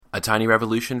A Tiny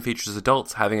Revolution features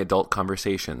adults having adult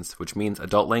conversations, which means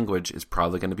adult language is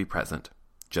probably going to be present.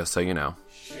 Just so you know.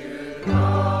 Should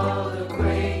all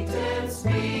acquaintance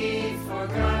be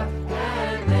forgot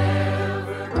and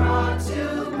never brought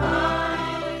to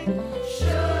mind?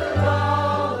 Should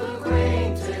all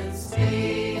acquaintance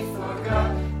be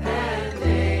forgot and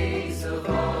days of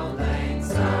auld lang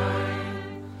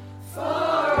syne? For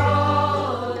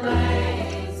auld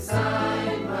lang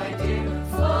syne, my dear,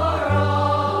 for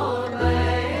auld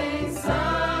lang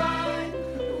syne,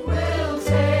 we'll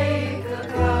take a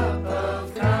cup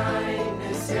of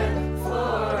kindness yet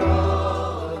for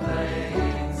auld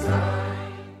lang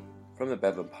syne. From the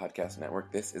Bedlam Podcast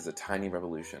Network, this is A Tiny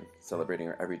Revolution, celebrating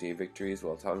our everyday victories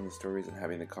while telling the stories and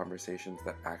having the conversations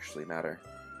that actually matter.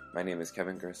 My name is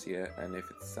Kevin Garcia, and if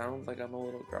it sounds like I'm a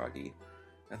little groggy,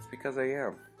 that's because I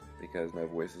am. Because my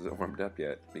voice isn't warmed up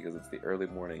yet, because it's the early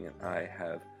morning and I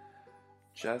have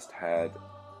just had,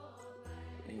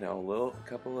 a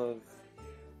couple of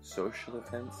social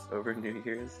events over New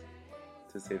Year's,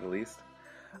 to say the least.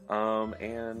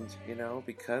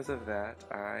 Because of that,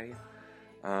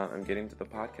 I'm getting to the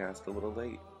podcast a little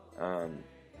late.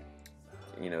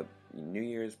 New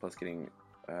Year's plus getting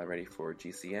ready for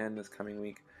GCN this coming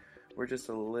week. We're just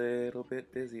a little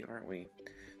bit busy, aren't we?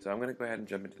 So I'm going to go ahead and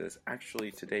jump into this.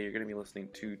 Actually, today you're going to be listening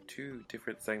to 2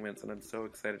 different segments, and I'm so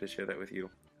excited to share that with you.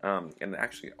 And it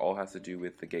actually all has to do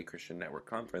with the Gay Christian Network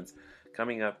Conference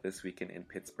coming up this weekend in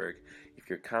Pittsburgh. If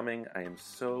you're coming, I am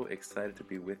so excited to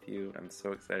be with you. I'm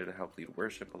so excited to help lead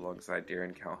worship alongside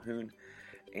Darren Calhoun.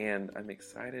 And I'm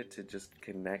excited to just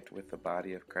connect with the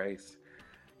body of Christ.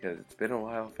 Because it's been a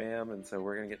while, fam, and so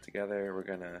we're going to get together. We're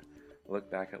going to look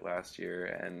back at last year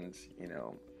and,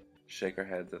 shake our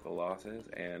heads at the losses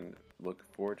and look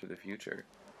forward to the future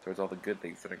towards all the good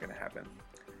things that are going to happen.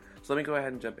 So let me go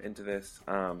ahead and jump into this.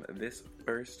 This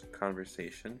first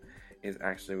conversation is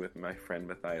actually with my friend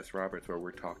Matthias Roberts, where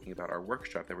we're talking about our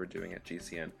workshop that we're doing at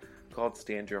GCN called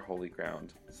Stand Your Holy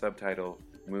Ground, subtitle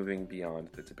Moving Beyond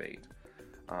the Debate.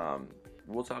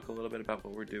 We'll talk a little bit about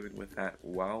what we're doing with that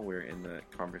while we're in the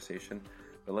conversation,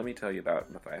 but let me tell you about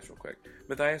Matthias real quick.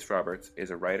 Matthias Roberts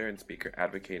is a writer and speaker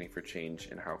advocating for change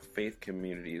in how faith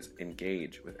communities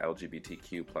engage with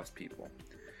LGBTQ plus people.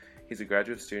 He's a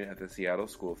graduate student at the Seattle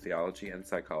School of Theology and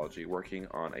Psychology, working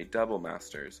on a double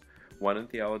master's, one in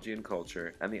theology and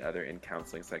culture and the other in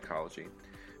counseling psychology.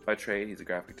 By trade, he's a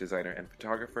graphic designer and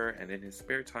photographer, and in his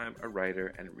spare time, a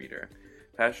writer and reader.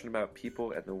 Passionate about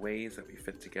people and the ways that we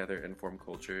fit together and form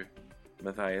culture,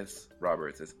 Matthias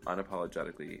Roberts is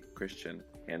unapologetically Christian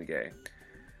and gay.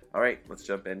 Alright, let's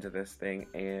jump into this thing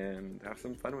and have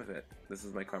some fun with it. This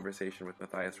is my conversation with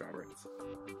Matthias Roberts.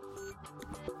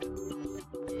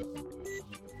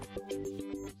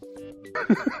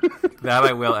 That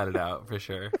I will edit out, for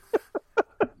sure.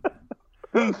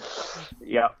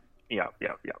 Yep.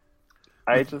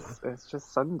 It's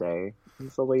just Sunday.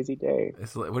 It's a lazy day.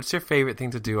 What's your favorite thing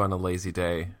to do on a lazy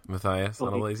day, Matthias,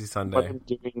 on a lazy Sunday? What I'm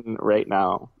doing right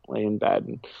now, lay in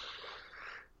bed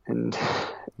and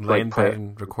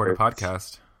record a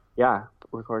podcast. Yeah,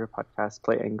 record a podcast,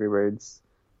 play Angry Birds,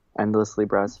 endlessly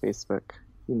browse Facebook,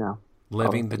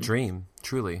 Living the dream,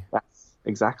 truly. Yes,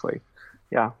 exactly.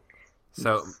 Yeah.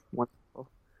 So, it's wonderful.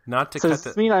 Not to so cut does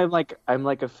this mean I'm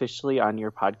officially on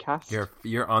your podcast?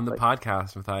 You're on the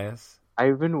podcast, Matthias.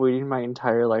 I've been waiting my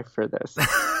entire life for this.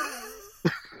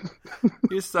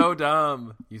 You're so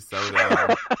dumb. You're so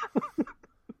dumb.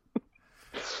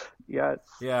 Yes.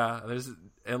 Yeah, there's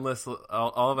endless,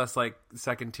 all of us like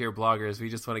second tier bloggers, we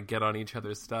just want to get on each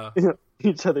other's stuff.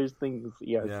 Each other's things,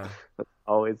 yes. Yeah. That's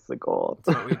always the goal.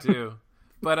 That's what we do.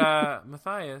 But,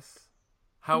 Matthias,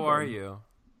 how are you?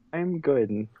 I'm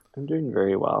good. I'm doing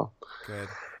very well. Good.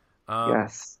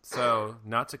 Yes. So,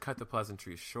 not to cut the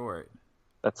pleasantries short.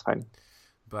 That's fine.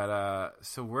 But,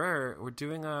 so we're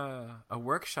doing a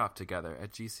workshop together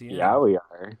at GCN. Yeah, we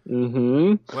are.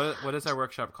 Mm-hmm. What is our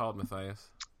workshop called, Matthias?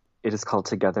 It is called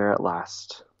Together at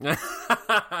Last. That's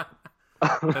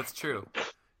true.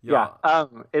 Yeah.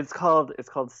 It's called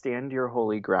Stand Your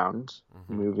Holy Ground,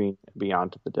 Moving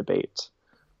Beyond the Debate.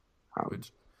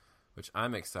 Which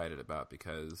I'm excited about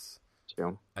because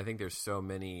I think there's so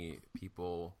many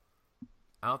people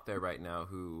out there right now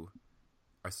who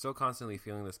are still constantly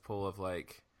feeling this pull of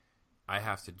like, I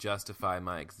have to justify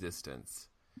my existence,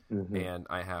 and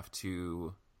I have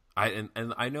to. And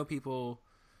I know people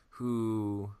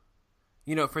who,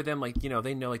 for them, like,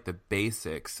 they know like the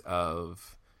basics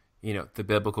of, the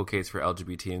biblical case for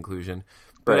LGBT inclusion.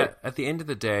 But right. at the end of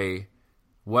the day,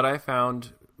 what I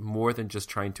found more than just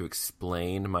trying to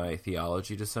explain my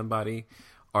theology to somebody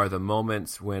are the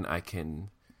moments when I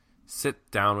can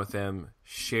sit down with them,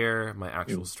 share my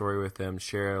actual story with them,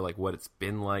 share like what it's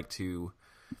been like to,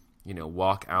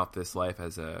 walk out this life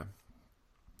as a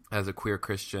queer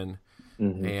Christian.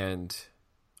 Mm-hmm. And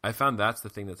I found that's the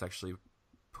thing that's actually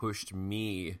pushed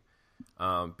me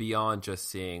beyond just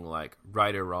seeing like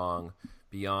right or wrong,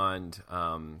 beyond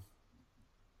a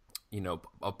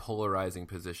polarizing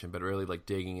position, but really like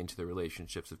digging into the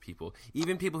relationships of people,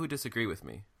 even people who disagree with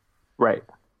me. Right.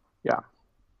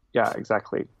 Yeah,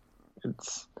 exactly.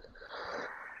 It's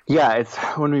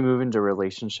when we move into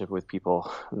relationship with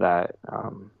people that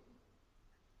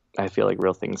I feel like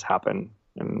real things happen,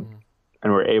 and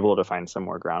we're able to find some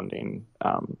more grounding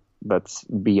that's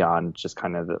beyond just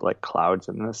kind of the like clouds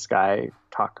in the sky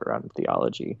talk around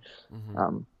theology,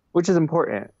 which is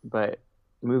important, but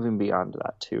moving beyond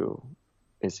that too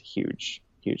is a huge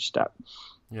step.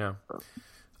 Yeah.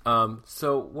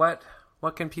 So what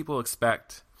can people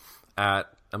expect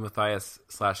at a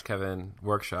Matthias/Kevin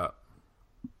workshop?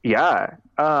 Yeah.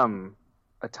 A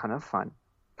ton of fun.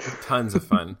 Tons of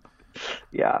fun.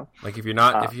 Yeah. Like if you're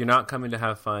not coming to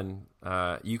have fun,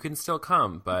 you can still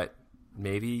come, but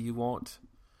maybe you won't.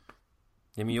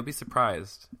 I mean, you'll be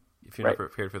surprised if you're not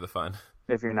prepared for the fun.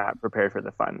 If you're not prepared for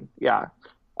the fun. Yeah.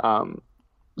 But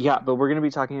we're going to be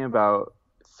talking about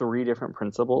 3 different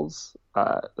principles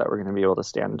that we're going to be able to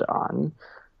stand on.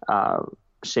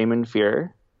 Shame and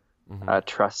fear,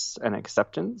 trust and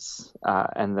acceptance,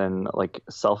 and then like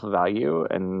self-value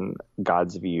and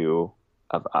God's view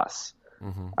of us.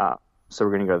 So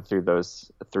we're going to go through those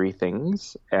 3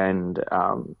 things, and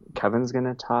Kevin's going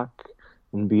to talk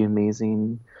and be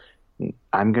amazing.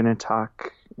 I'm going to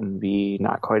talk and be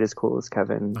not quite as cool as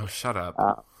Kevin. Oh, shut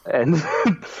up. And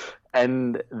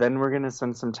and then we're going to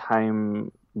spend some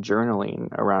time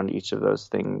journaling around each of those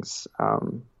things,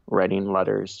 writing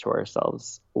letters to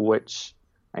ourselves, which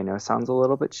I know sounds a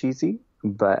little bit cheesy,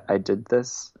 but I did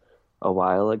this a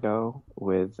while ago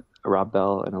with Rob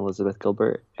Bell and Elizabeth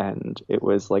Gilbert, and it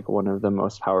was like one of the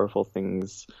most powerful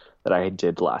things that I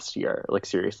did last year, like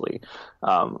seriously.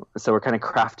 So we're kind of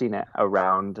crafting it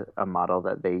around a model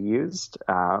that they used,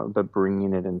 but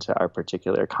bringing it into our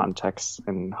particular context,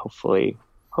 and hopefully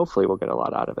we'll get a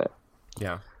lot out of it.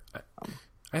 Yeah,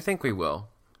 I think we will.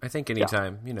 I think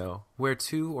anytime, where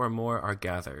 2 or more are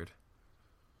gathered,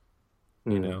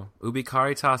 ubi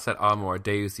caritas et amor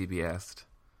Deus ibi est.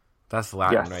 That's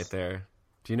Latin right there.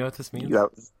 Do you know what this means?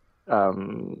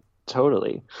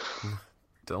 Totally.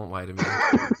 Don't lie to me.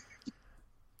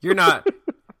 You're not,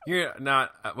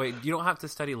 wait, you don't have to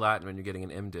study Latin when you're getting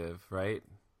an MDiv, right?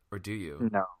 Or do you?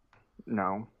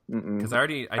 No. Because I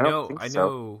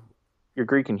know. Your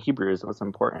Greek and Hebrew is what's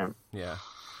important. Yeah.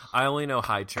 I only know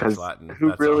High Church Latin.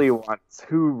 Who really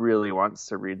wants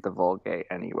to read the Vulgate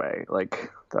anyway? Like,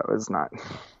 that was not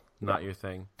your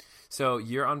thing. So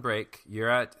you're on break. You're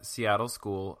at Seattle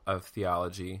School of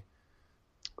Theology.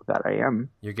 That I am.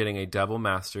 You're getting a double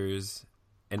master's.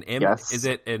 Yes. Is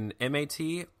it an MAT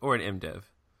or an MDiv?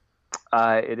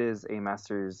 It is a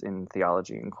master's in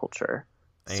theology and culture.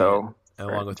 And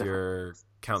along with your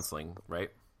counseling, right?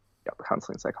 Yep,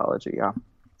 counseling psychology. Yeah.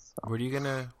 So. What are you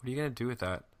gonna do with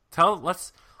that?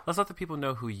 Let's let the people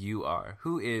know who you are.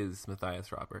 Who is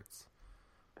Matthias Roberts?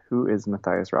 Who is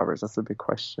Matthias Roberts? That's a big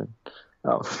question.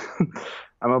 Oh,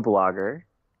 I'm a blogger.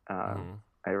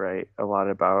 I write a lot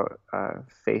about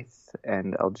faith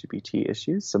and LGBT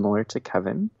issues, similar to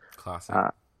Kevin. Classic.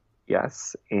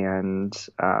 Yes, and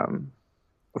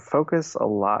focus a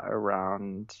lot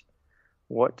around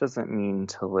what does it mean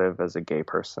to live as a gay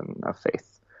person of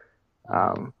faith,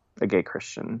 a gay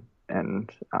Christian,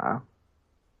 and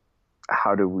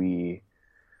how do we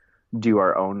do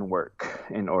our own work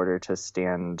in order to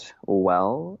stand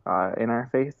well in our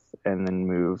faith and then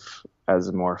move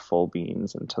as more full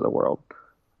beings into the world.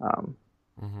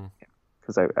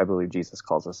 Because I believe Jesus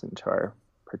calls us into our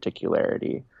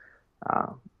particularity.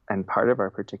 And part of our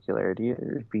particularity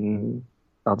is being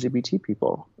LGBT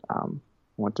people.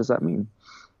 What does that mean?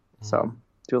 So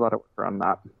do a lot of work around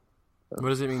that. What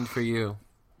does it mean for you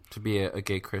to be a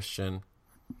gay Christian?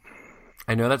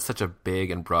 I know that's such a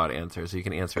big and broad answer, so you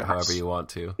can answer it however you want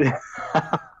to.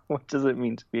 What does it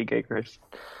mean to be a gay Christian?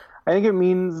 I think it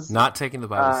means... not taking the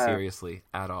Bible seriously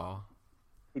at all.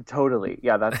 Totally.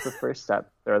 Yeah, that's the first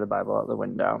step. Throw the Bible out the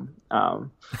window.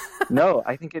 No,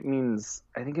 I think it means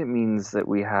that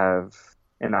we have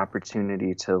an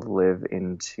opportunity to live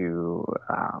into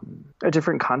a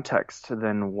different context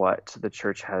than what the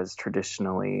church has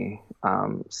traditionally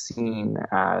seen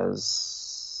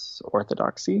as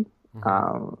orthodoxy.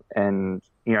 And,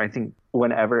 I think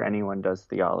whenever anyone does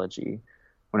theology,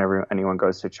 whenever anyone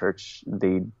goes to church,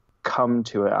 they come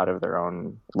to it out of their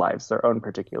own lives, their own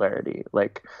particularity.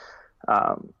 Like,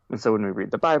 and so when we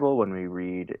read the Bible, when we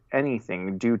read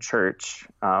anything, do church,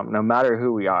 no matter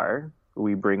who we are,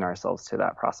 we bring ourselves to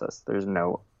that process. There's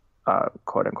no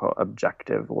quote unquote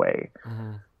objective way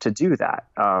to do that.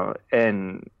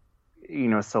 And,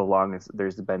 so long as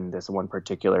there's been this one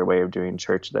particular way of doing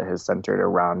church that has centered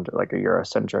around like a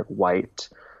Eurocentric, white,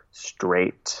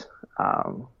 straight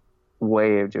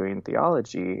way of doing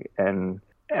theology. And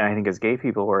I think as gay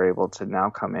people, we're able to now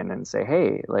come in and say,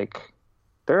 hey, like,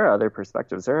 there are other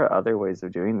perspectives. There are other ways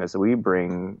of doing this. We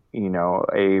bring,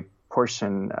 a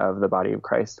portion of the body of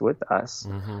Christ with us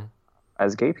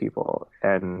as gay people,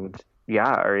 and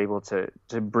are able to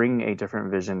bring a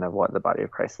different vision of what the body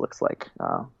of Christ looks like,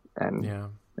 and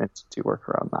to work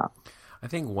around that. I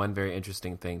think one very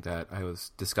interesting thing that I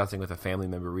was discussing with a family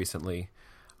member recently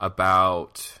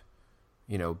about,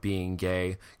 being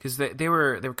gay, because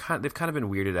they've kind of been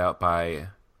weirded out by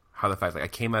how the fact, like, I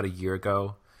came out a year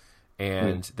ago,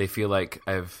 and they feel like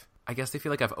I've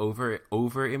over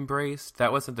embraced.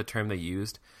 That wasn't the term they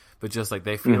used, but just like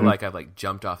they feel like I've like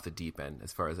jumped off the deep end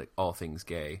as far as like all things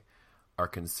gay are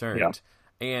concerned.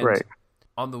 And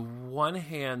on the one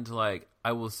hand, like,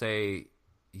 I will say,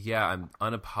 I'm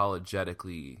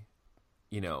unapologetically,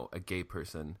 a gay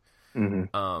person.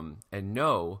 And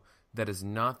no, that is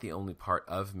not the only part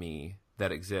of me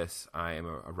that exists. I am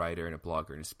a writer and a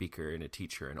blogger and a speaker and a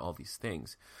teacher and all these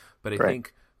things. But I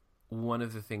think one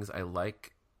of the things I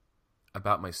like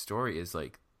about my story is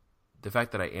like the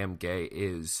fact that I am gay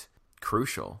is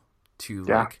crucial to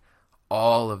like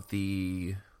all of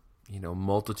the,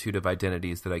 multitude of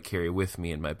identities that I carry with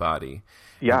me in my body.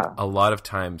 And a lot of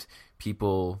times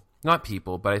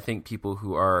I think people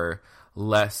who are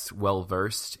less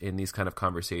well-versed in these kind of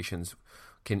conversations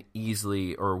can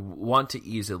easily or want to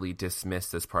easily dismiss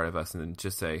this part of us and then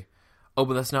just say, oh,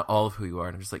 but that's not all of who you are.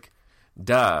 And I'm just like,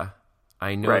 duh,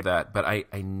 I know that, but I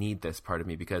need this part of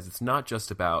me because it's not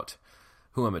just about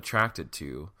who I'm attracted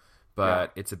to,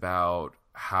 but it's about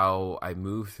how I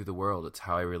move through the world. It's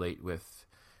how I relate with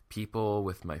people,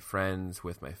 with my friends,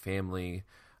 with my family,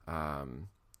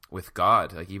 with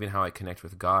God. Like even how I connect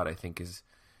with God, I think is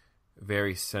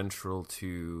very central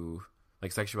to,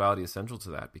 like, sexuality is central to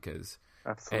that because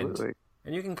absolutely.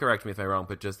 And you can correct me if I'm wrong,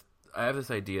 but just I have this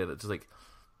idea that just like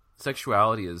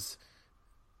sexuality is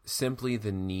simply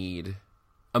the need,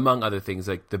 among other things,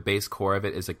 like the base core of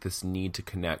it is like this need to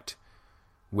connect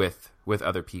with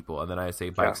other people, and then I say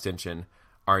by extension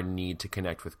our need to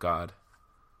connect with God.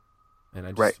 And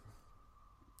I just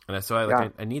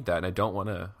I need that, and I don't want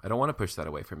to push that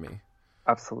away from me.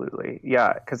 Absolutely.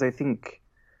 Yeah, because I think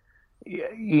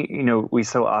we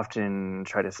so often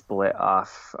try to split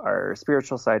off our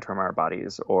spiritual side from our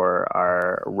bodies, or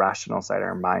our rational side,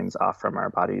 our minds, off from our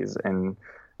bodies, and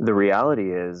the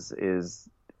reality is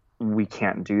we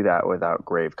can't do that without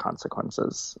grave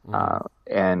consequences.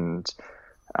 And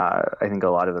I think a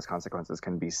lot of those consequences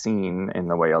can be seen in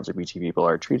the way LGBT people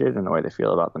are treated and the way they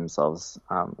feel about themselves,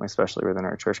 especially within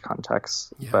our church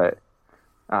context. Yeah. But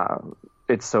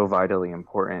it's so vitally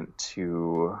important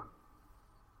to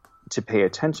pay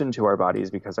attention to our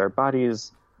bodies, because our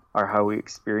bodies are how we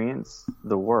experience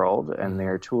the world, and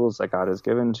they're tools that God has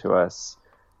given to us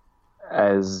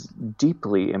as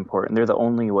deeply important. They're the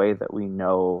only way that we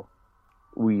know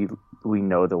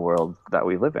the world that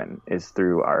we live in is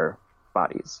through our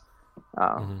bodies.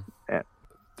 And,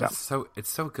 it's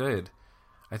so good.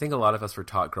 I think a lot of us were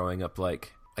taught growing up,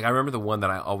 like I remember the one that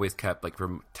I always kept like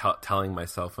telling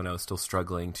myself when I was still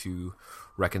struggling to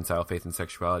reconcile faith and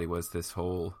sexuality was this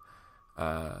whole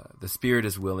the spirit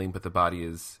is willing but the body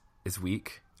is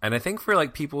weak. And I think for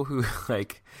like people who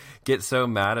like get so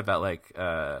mad about like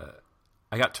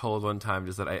I got told one time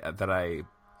just that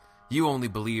you only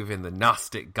believe in the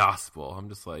Gnostic gospel. I'm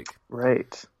just like,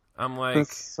 right. I'm like,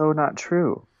 that's so not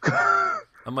true.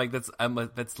 I'm like,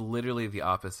 that's literally the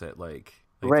opposite. Like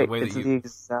right. The way it's the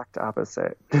exact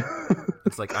opposite.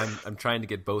 It's like, I'm trying to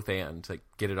get both and like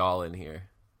get it all in here.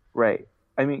 Right.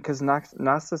 I mean, because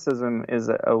Gnosticism is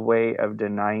a way of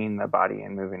denying the body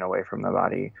and moving away from the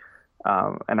body.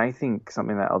 And I think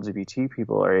something that LGBT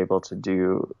people are able to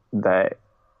do that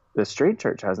the straight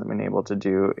church hasn't been able to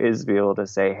do is be able to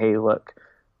say, hey, look,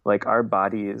 like our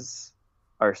bodies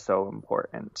are so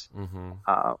important.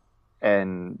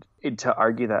 And to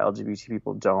argue that LGBT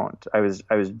people don't, I was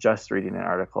just reading an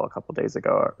article a couple days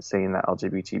ago saying that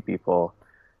LGBT people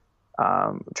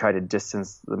try to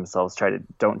distance themselves,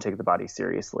 don't take the body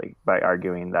seriously by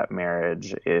arguing that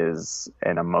marriage is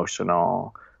an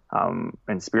emotional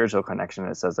and spiritual connection.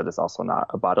 It says that it's also not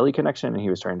a bodily connection. And he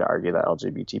was trying to argue that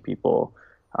LGBT people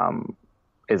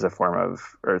is a form of,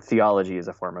 or theology is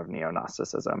a form of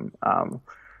neo-Gnosticism.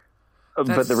 But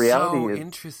That's the reality so is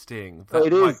interesting.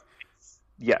 it is.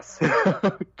 Yes.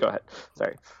 Go ahead.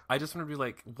 Sorry. I just want to be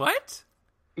like, what?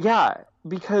 Yeah,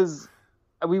 because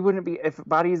we wouldn't be, if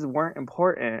bodies weren't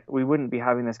important, we wouldn't be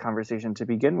having this conversation to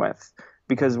begin with,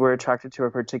 because we're attracted to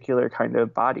a particular kind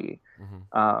of body.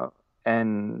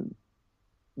 And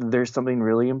there's something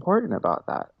really important about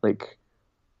that. Like,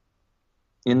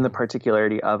 in the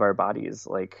particularity of our bodies,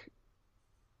 like,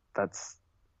 that's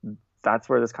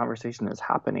where this conversation is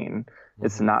happening.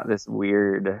 It's not this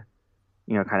weird,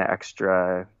 kind of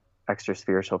extra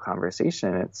spiritual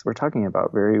conversation. We're talking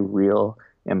about very real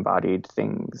embodied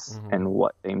things and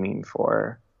what they mean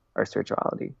for our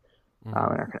spirituality and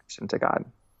our connection to God.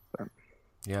 So.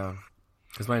 Yeah.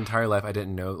 Because my entire life I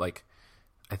didn't know, like,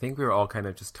 I think we were all kind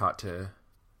of just taught to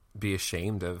be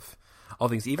ashamed of all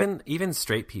things, even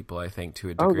straight people, I think, to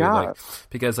a degree. Like,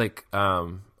 because like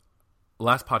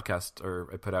last podcast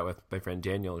I put out with my friend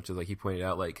Daniel, which is like, he pointed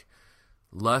out, like,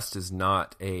 lust is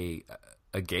not a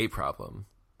gay problem,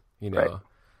 Right.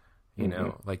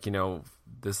 Like,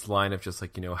 this line of just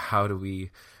like, how do we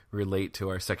relate to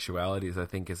our sexualities, I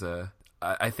think is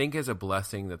a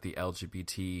blessing that the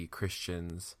LGBT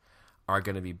Christians are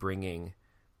going to be bringing,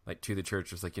 like, to the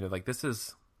church. It's like, like, this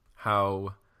is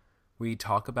how we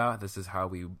talk about, this is how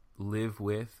we live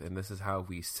with, and this is how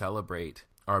we celebrate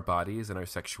our bodies and our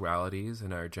sexualities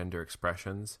and our gender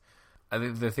expressions. I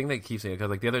think the thing that keeps me, because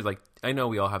like the other, like, I know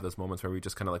we all have those moments where we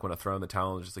just kind of like want to throw in the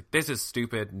towel and just like, this is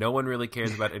stupid. No one really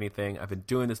cares about anything. I've been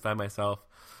doing this by myself.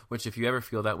 Which, if you ever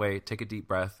feel that way, take a deep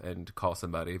breath and call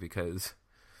somebody, because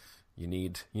you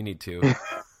need to.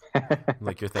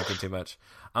 Like, you're thinking too much.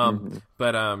 But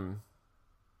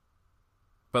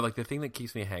like, the thing that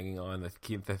keeps me hanging on, the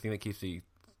thing that keeps me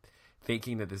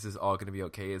thinking that this is all going to be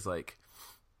okay is like,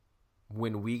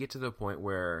 when we get to the point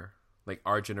where like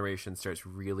our generation starts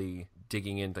really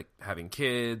digging into like having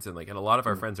kids, and a lot of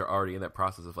our friends are already in that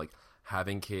process of like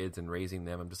having kids and raising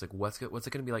them. I'm just like, what's it going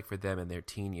to be like for them in their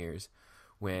teen years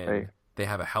when they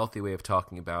have a healthy way of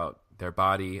talking about their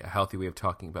body, a healthy way of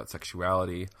talking about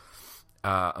sexuality,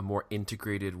 a more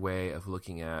integrated way of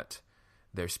looking at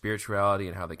their spirituality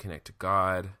and how they connect to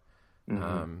God,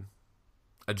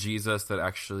 a Jesus that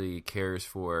actually cares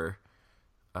for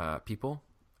people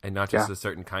and not just a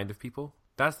certain kind of people.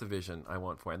 That's the vision I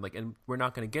want for it. And we're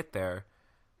not going to get there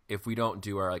if we don't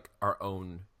do our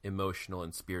own emotional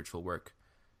and spiritual work.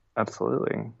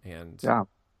 Absolutely. And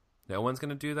no one's going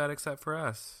to do that except for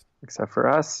us. Except for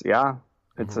us, yeah.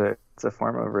 It's a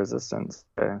form of resistance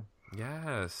to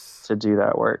do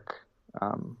that work.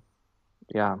 And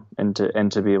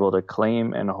to be able to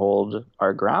claim and hold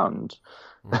our ground,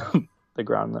 the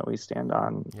ground that we stand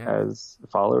on as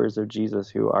followers of Jesus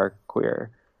who are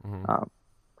queer.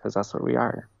 Because that's what we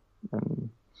are, and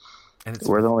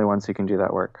we're the only ones who can do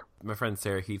that work. My friend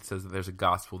Sarah Heath says that there's a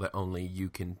gospel that only you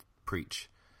can preach.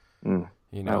 I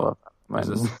love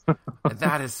that.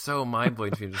 That is so mind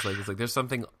blowing to me. Just like, it's like there's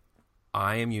something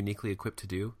I am uniquely equipped to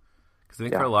do, because I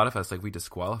think for a lot of us, like, we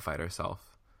disqualified ourselves.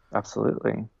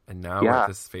 Absolutely. And now we're at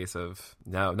this space of,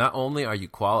 now not only are you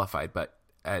qualified, but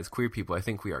as queer people, I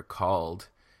think we are called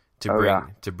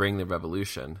to bring the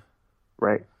revolution.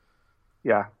 Right.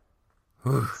 Yeah.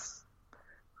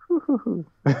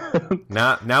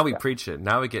 Now we preach it.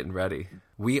 Now we're getting ready.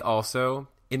 We also,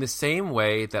 in the same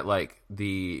way that like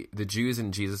the Jews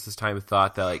in Jesus' time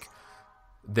thought that like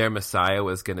their Messiah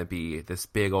was going to be this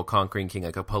big old conquering king,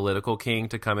 like a political king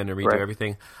to come in and redo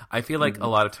everything. I feel like a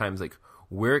lot of times like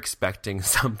we're expecting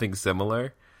something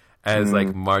similar as like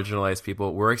marginalized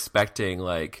people. We're expecting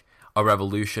like a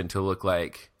revolution to look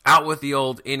like out with the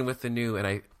old, in with the new.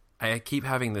 And I keep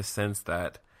having this sense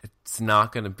that it's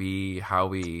not going to be how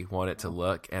we want it to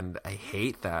look, and I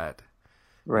hate that.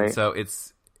 Right. And so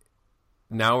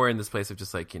now we're in this place of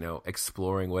just like,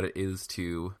 exploring what it is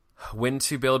to, when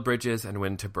to build bridges and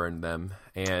when to burn them,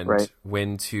 and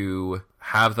when to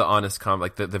have the honest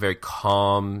the very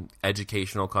calm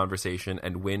educational conversation,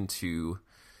 and when to,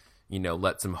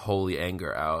 let some holy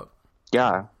anger out.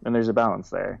 Yeah, and there's a balance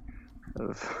there.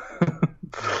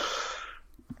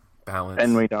 Balance.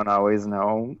 And we don't always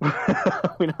know.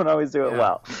 We don't always do it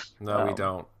well. No, we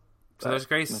don't. So there's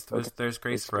grace. There's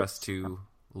grace for us to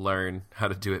learn how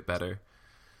to do it better.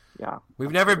 Yeah.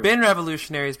 We've never been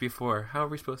revolutionaries before. How are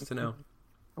we supposed to know?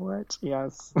 What?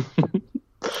 Yes.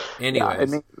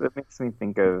 Anyways. It makes me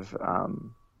think of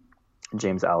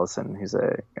James Allison, who's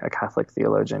a Catholic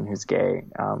theologian who's gay,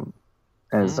 and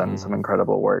has done some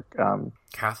incredible work.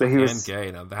 Catholic and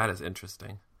gay. Now that is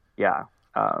interesting. Yeah.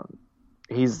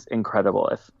 he's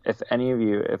incredible. If any of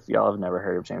you, if y'all have never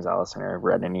heard of James Allison or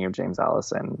read any of James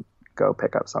Allison, go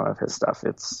pick up some of his stuff.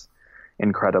 It's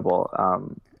incredible.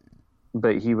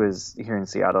 But he was here in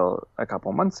Seattle a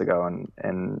couple months ago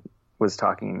and was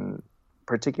talking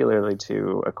particularly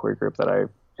to a queer group that I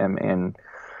am in,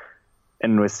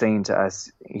 and was saying to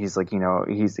us, he's like,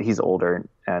 he's older,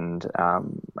 and I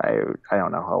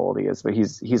don't know how old he is, but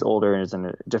he's older and is in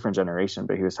a different generation.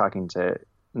 But he was talking to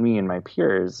me and my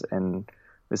peers and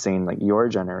was saying, like, your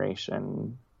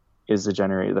generation is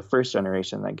the first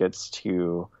generation that gets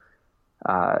to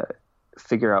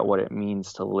figure out what it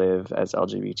means to live as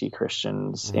LGBT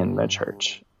Christians in the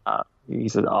church. He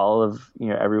said all of,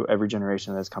 every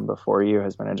generation that's come before you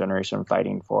has been a generation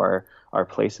fighting for our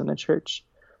place in the church.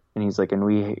 And he's like, and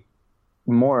we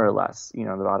more or less, the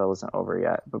battle isn't over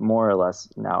yet, but more or less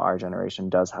now our generation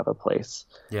does have a place.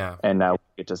 Yeah. And now we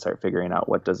get to start figuring out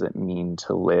what does it mean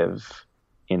to live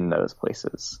in those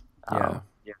places.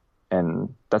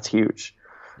 And that's huge.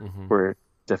 We're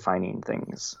defining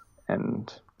things,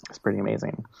 and it's pretty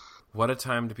amazing. What a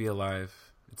time to be alive.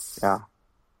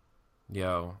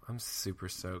 Yo, I'm super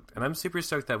stoked. And I'm super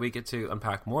stoked that we get to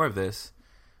unpack more of this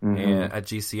at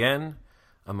GCN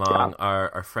among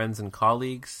our friends and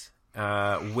colleagues.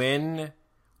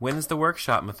 When's the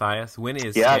workshop, Matthias? When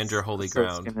is Stand Your Holy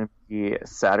Ground? It's going to be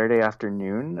Saturday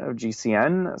afternoon of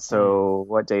GCN. So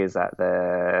what day is that?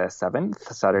 The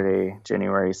 7th? Saturday,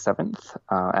 January 7th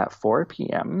at 4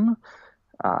 p.m.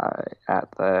 At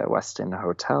the Westin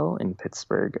Hotel in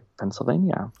Pittsburgh,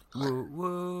 Pennsylvania. Woo,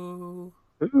 woo.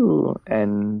 Ooh,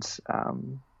 and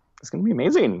it's going to be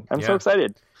amazing. I'm so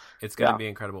excited. It's going to be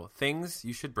incredible. Things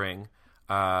you should bring.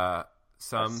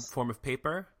 Some form of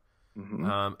paper.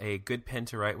 A good pen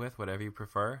to write with, whatever you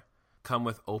prefer. Come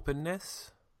with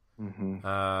openness.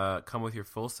 Come with your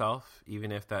full self,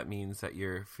 even if that means that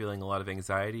you're feeling a lot of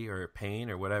anxiety or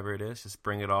pain or whatever it is. Just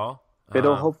bring it all.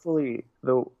 It'll hopefully,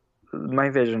 though. My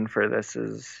vision for this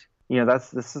is,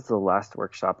 this is the last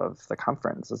workshop of the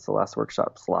conference. It's the last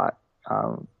workshop slot,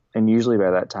 and usually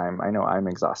by that time, I know I'm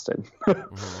exhausted.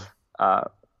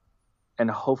 And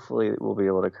hopefully, we'll be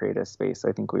able to create a space.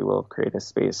 I think we will create a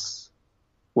space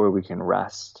where we can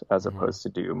rest as opposed to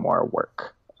do more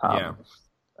work.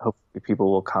 Hopefully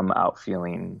people will come out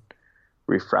feeling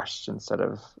refreshed instead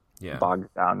of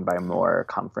bogged down by more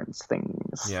conference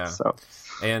things.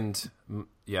 And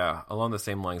along the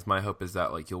same lines, my hope is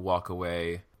that, like, you'll walk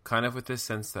away kind of with this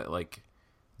sense that, like,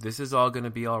 this is all going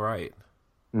to be all right.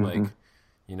 Like,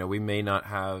 we may not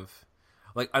have,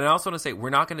 like, and I also want to say, we're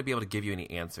not going to be able to give you any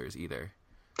answers either.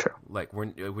 True. Like,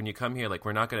 when you come here, like,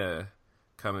 we're not going to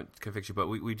come and convict you, but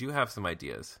we do have some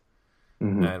ideas,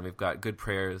 and we've got good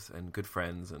prayers and good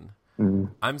friends, and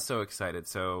I'm so excited.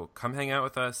 So come hang out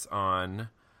with us on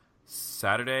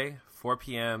Saturday, 4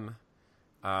 p.m.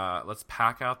 Let's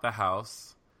pack out the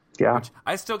house. Which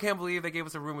I still can't believe they gave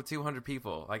us a room with 200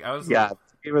 people. Like, I was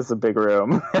give us a big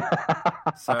room.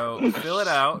 So fill it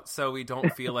out so we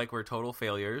don't feel like we're total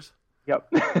failures.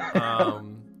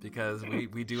 Because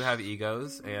we do have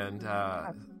egos, and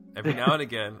every now and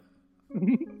again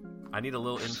I need a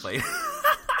little inflate.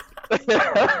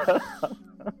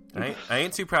 I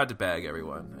ain't too proud to beg,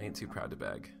 everyone. I ain't too proud to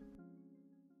beg.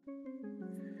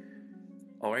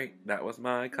 All right, that was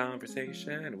my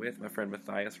conversation with my friend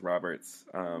Matthias Roberts.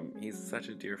 He's such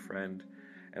a dear friend.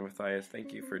 And Matthias,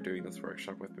 thank you for doing this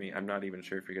workshop with me. I'm not even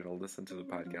sure if you're going to listen to the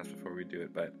podcast before we do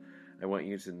it, but I want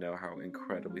you to know how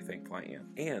incredibly thankful I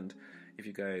am. And if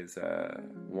you guys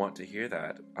want to hear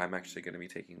that, I'm actually going to be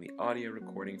taking the audio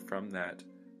recording from that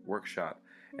workshop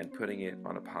and putting it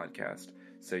on a podcast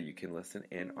so you can listen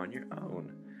in on your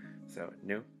own. So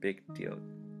no big deal.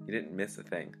 You didn't miss a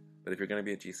thing. But if you're going to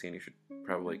be at GCN, you should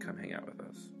probably come hang out with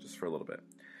us just for a little bit.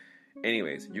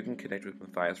 Anyways, you can connect with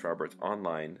Matthias Roberts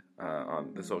online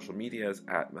on the social medias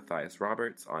at Matthias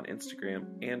Roberts on Instagram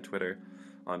and Twitter.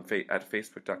 At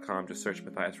facebook.com, just search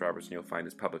Matthias Roberts and you'll find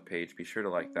his public page. Be sure to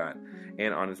like that.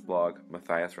 And on his blog,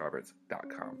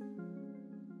 MatthiasRoberts.com.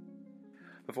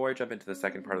 Before I jump into the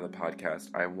second part of the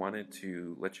podcast, I wanted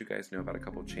to let you guys know about a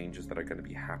couple changes that are going to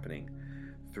be happening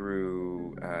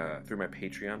through my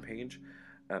Patreon page.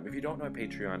 If you don't know what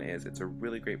Patreon is, it's a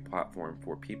really great platform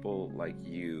for people like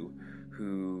you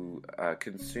who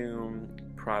consume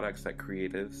products that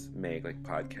creatives make, like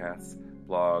podcasts,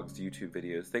 blogs, YouTube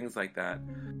videos, things like that.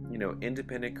 You know,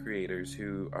 independent creators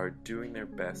who are doing their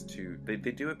best to, they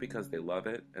do it because they love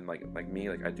it. And like me,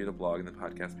 like I do the blog and the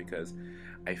podcast because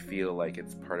I feel like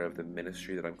it's part of the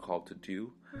ministry that I'm called to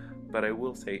do. But I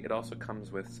will say it also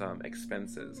comes with some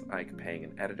expenses, like paying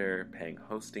an editor, paying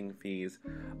hosting fees,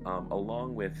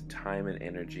 along with time and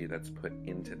energy that's put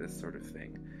into this sort of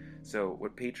thing. So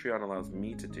what Patreon allows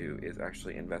me to do is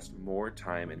actually invest more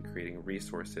time in creating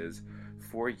resources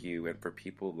for you and for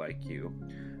people like you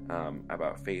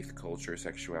about faith, culture,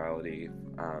 sexuality,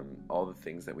 all the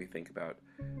things that we think about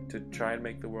to try and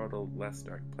make the world a less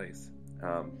dark place.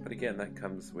 But again, that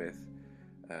comes with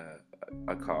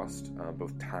a cost,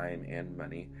 both time and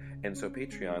money. And so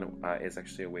Patreon is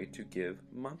actually a way to give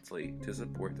monthly to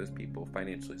support those people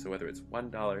financially. So whether it's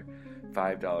 $1, $5,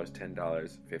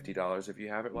 $10, $50, if you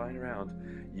have it lying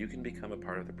around, you can become a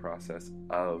part of the process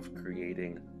of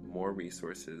creating more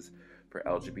resources for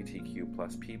LGBTQ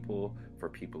plus people, for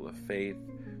people of faith,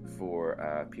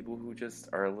 for people who just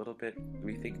are a little bit,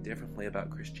 we think differently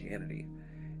about Christianity.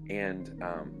 And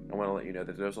I want to let you know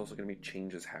that there's also going to be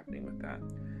changes happening with that.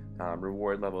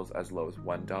 Reward levels as low as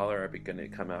 $1 are going to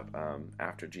come up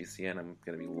after GCN. I'm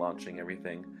going to be launching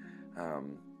everything,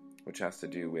 which has to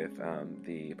do with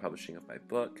the publishing of my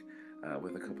book,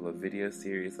 with a couple of video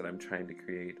series that I'm trying to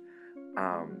create.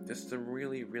 Just some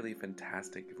really, really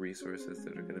fantastic resources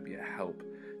that are going to be a help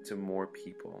to more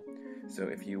people. So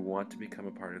if you want to become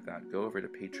a part of that, go over to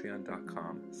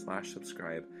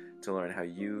patreon.com/subscribe to learn how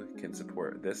you can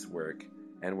support this work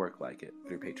and work like it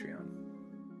through Patreon.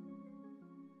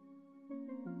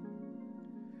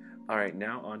 All right,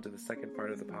 now on to the second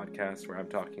part of the podcast where I'm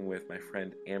talking with my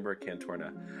friend Amber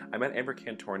Cantorna. I met Amber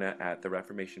Cantorna at the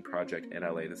Reformation Project in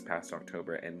LA this past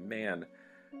October, and man,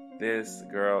 this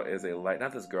girl is a light.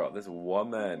 Not this girl, this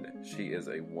woman. She is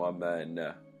a woman,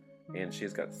 and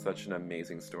she's got such an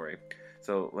amazing story.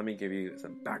 So let me give you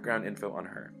some background info on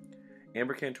her.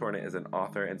 Amber Cantorna is an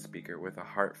author and speaker with a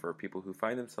heart for people who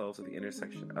find themselves at the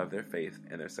intersection of their faith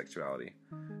and their sexuality.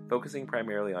 Focusing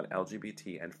primarily on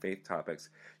LGBT and faith topics,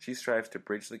 she strives to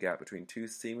bridge the gap between two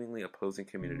seemingly opposing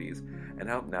communities and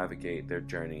help navigate their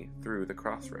journey through the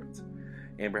crossroads.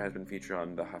 Amber has been featured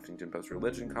on the Huffington Post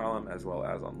religion column, as well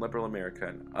as on Liberal America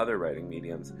and other writing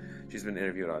mediums. She's been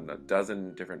interviewed on a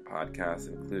dozen different podcasts,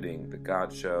 including The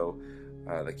God Show,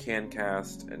 the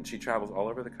CanCast, and she travels all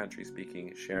over the country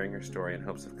speaking, sharing her story in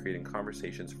hopes of creating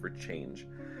conversations for change.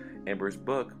 Amber's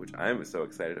book, which I'm so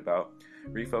excited about,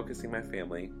 Refocusing My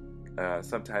Family,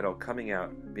 subtitle Coming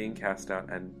Out, Being Cast Out,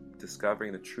 and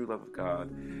Discovering the True Love of God,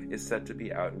 is set to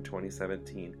be out in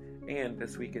 2017. And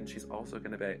this weekend, she's also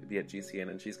going to be at GCN,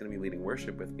 and she's going to be leading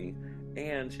worship with me,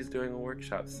 and she's doing a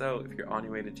workshop. So if you're on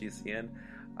your way to GCN,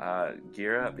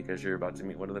 gear up, because you're about to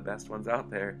meet one of the best ones out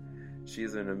there.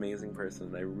 She's an amazing person,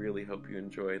 and I really hope you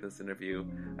enjoy this interview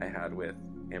I had with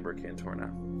Amber Cantorna.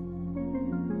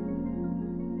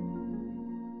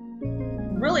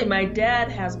 Really, my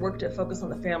dad has worked at Focus on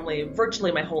the Family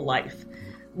virtually my whole life.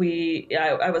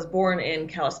 I was born in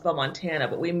Kalispell, Montana,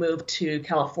 but we moved to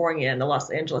California in the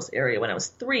Los Angeles area when I was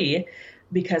 3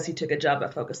 because he took a job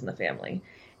at Focus on the Family.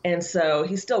 And so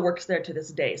he still works there to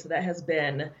this day. So that has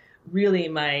been really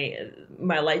my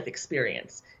life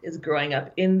experience, is growing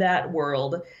up in that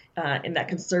world, in that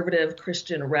conservative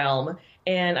Christian realm.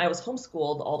 And I was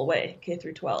homeschooled all the way, K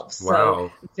through 12. Wow.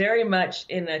 So very much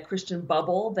in a Christian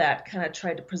bubble that kind of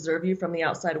tried to preserve you from the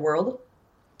outside world,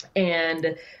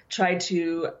 and tried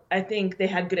to, I think they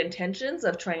had good intentions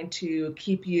of trying to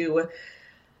keep you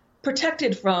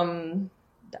protected from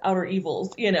the outer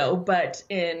evils, but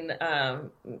in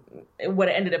what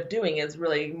it ended up doing is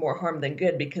really more harm than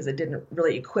good, because it didn't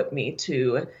really equip me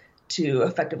to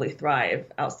effectively thrive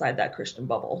outside that Christian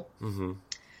bubble. Mm-hmm.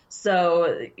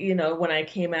 So, when I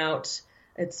came out,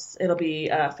 it'll be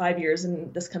 5 years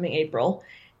in this coming April.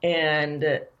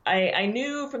 And I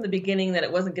knew from the beginning that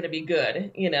it wasn't going to be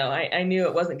good. I knew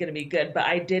it wasn't going to be good, but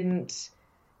I didn't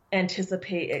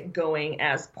anticipate it going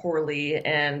as poorly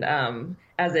and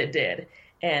as it did.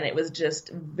 And it was just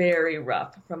very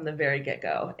rough from the very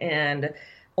get-go, and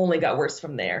only got worse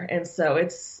from there. And so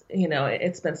it's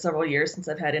been several years since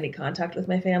I've had any contact with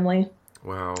my family.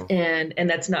 Wow. And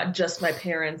that's not just my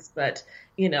parents, but,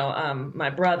 my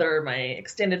brother, my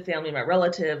extended family, my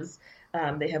relatives,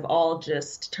 they have all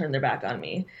just turned their back on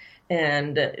me.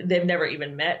 And they've never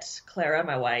even met Clara,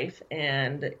 my wife.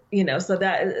 And, so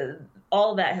that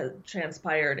all that has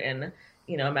transpired in,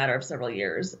 a matter of several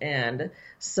years. And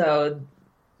so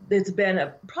it's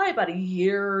been probably about a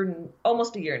year,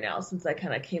 almost a year now, since I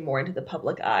kind of came more into the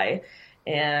public eye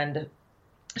and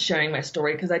sharing my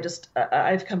story, because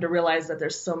I've come to realize that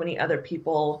there's so many other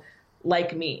people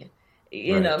like me.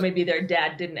 Right. Maybe their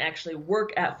dad didn't actually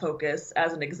work at Focus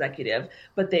as an executive,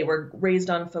 but they were raised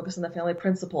on Focus on the Family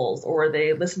principles, or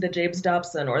they listened to James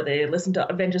Dobson, or they listened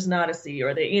to Avengers and Odyssey,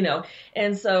 or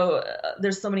and so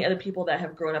there's so many other people that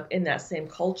have grown up in that same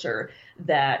culture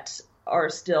that are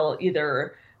still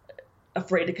either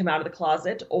afraid to come out of the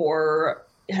closet, or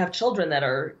have children that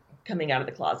are coming out of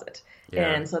the closet.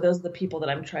 Yeah. And so those are the people that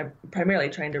I'm primarily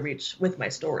trying to reach with my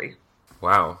story.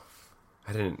 Wow.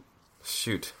 I didn't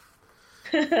shoot.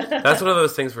 That's one of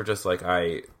those things where just like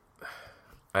I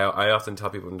often tell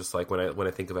people, I'm just like, when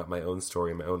I think about my own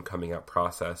story, my own coming out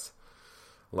process,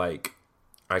 like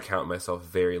I count myself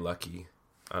very lucky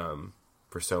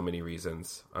for so many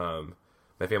reasons.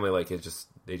 My family, like, they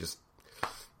just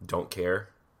don't care.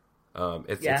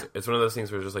 It's one of those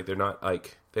things where just like they're not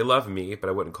like, they love me, but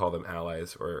I wouldn't call them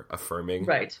allies or affirming.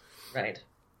 Right.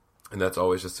 And that's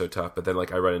always just so tough. But then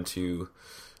like I run into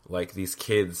like these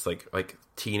kids, like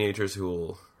teenagers who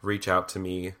will reach out to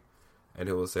me and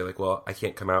who will say like, well, I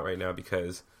can't come out right now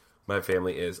because my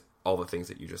family is all the things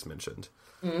that you just mentioned.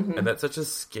 Mm-hmm. And that's such a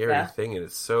scary thing. And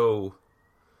it's so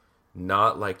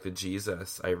not like the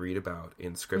Jesus I read about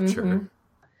in scripture. Mm-hmm.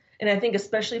 And I think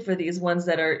especially for these ones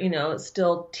that are,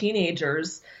 still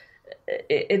teenagers,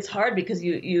 it's hard because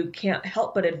you can't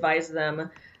help but advise them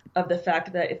of the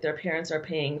fact that if their parents are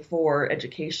paying for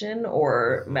education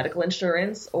or medical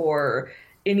insurance or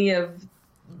any of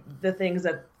the things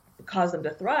that cause them to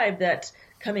thrive, that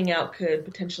coming out could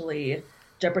potentially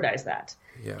jeopardize that.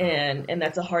 Yeah. And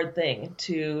that's a hard thing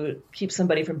to keep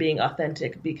somebody from being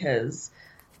authentic because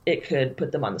it could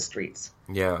put them on the streets.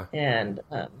 Yeah. And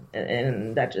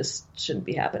that just shouldn't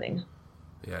be happening.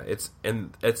 Yeah, it's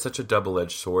such a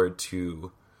double-edged sword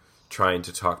to trying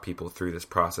to talk people through this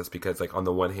process, because like on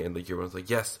the one hand, like everyone's like,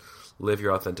 yes, live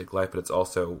your authentic life, but it's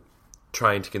also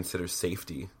trying to consider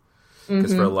safety.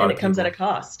 Because for a lot of people, comes at a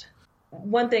cost.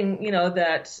 One thing,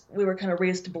 that we were kind of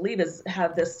raised to believe is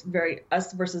have this very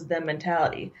us versus them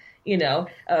mentality,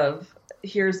 of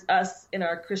here's us in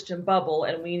our Christian bubble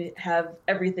and we have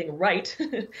everything right.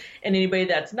 And anybody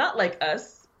that's not like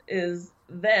us is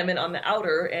them and on the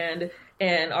outer,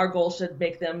 and our goal should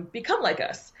make them become like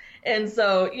us. And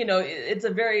so, it's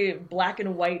a very black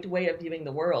and white way of viewing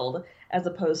the world as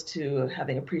opposed to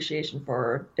having appreciation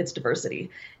for its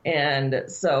diversity. And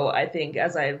so I think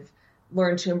as I've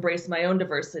learned to embrace my own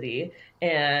diversity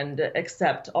and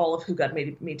accept all of who God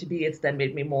made me to be, it's then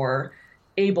made me more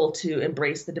able to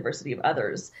embrace the diversity of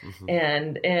others. Mm-hmm.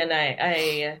 And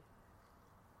I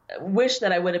wish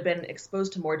that I would have been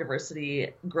exposed to more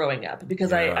diversity growing up,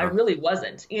 because I really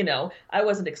wasn't. I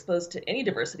wasn't exposed to any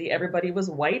diversity. Everybody was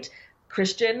white,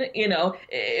 Christian,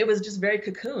 it was just very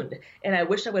cocooned. And I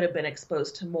wish I would have been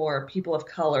exposed to more people of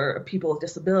color, people with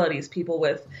disabilities, people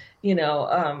with,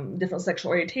 different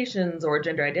sexual orientations or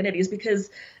gender identities, because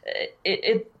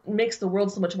it makes the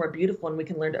world so much more beautiful, and we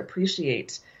can learn to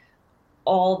appreciate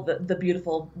all the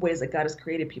beautiful ways that God has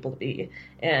created people to be.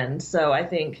 And so I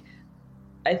think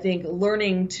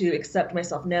learning to accept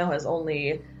myself now has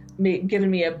only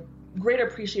given me a greater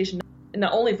appreciation,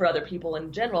 not only for other people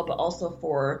in general, but also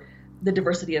for the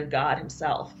diversity of God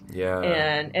himself. Yeah.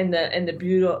 And the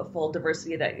beautiful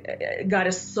diversity that God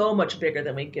is so much bigger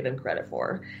than we give him credit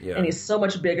for. Yeah. And he's so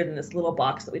much bigger than this little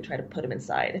box that we try to put him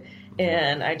inside. Mm-hmm.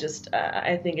 And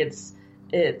I think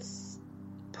it's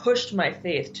pushed my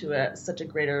faith to such a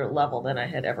greater level than I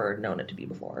had ever known it to be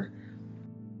before.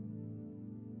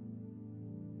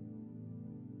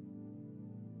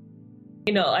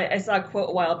 I saw a quote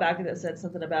a while back that said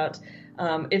something about,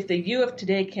 if the you of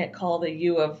today can't call the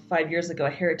you of 5 years ago a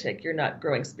heretic, you're not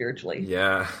growing spiritually.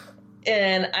 Yeah.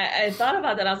 And I thought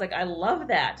about that. I was like, I love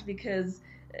that, because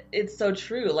it's so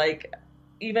true. Like,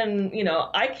 even,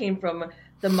 I came from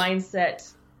the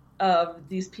mindset of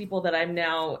these people that I'm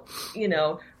now,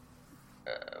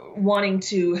 wanting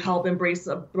to help embrace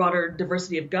a broader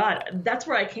diversity of God. That's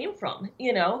where I came from,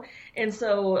 and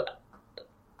so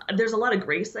there's a lot of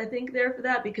grace, I think, there for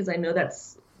that, because I know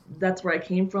that's where I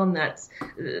came from.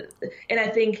 And I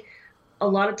think a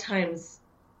lot of times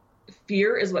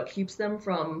fear is what keeps them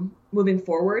from moving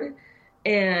forward.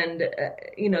 And,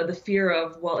 the fear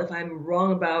of, well, if I'm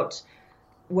wrong about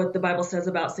what the Bible says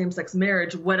about same-sex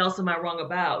marriage, what else am I wrong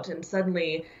about? And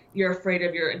suddenly you're afraid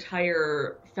of your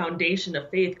entire foundation of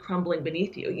faith crumbling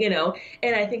beneath you,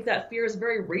 And I think that fear is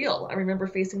very real. I remember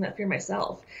facing that fear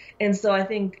myself. And so I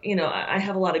think, I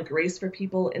have a lot of grace for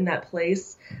people in that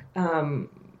place,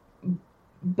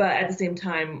 but at the same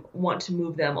time want to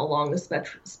move them along the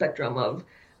spectrum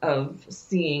of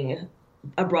seeing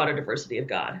a broader diversity of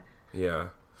God. Yeah.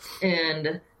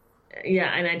 And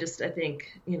I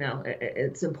think,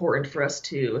 it's important for us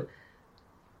to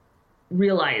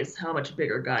realize how much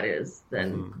bigger God is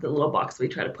than the little box we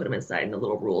try to put him inside and the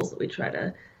little rules that we try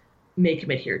to make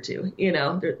him adhere to.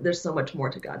 There's so much more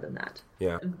to God than that.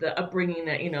 Yeah. The upbringing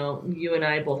that, you and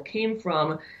I both came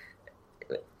from,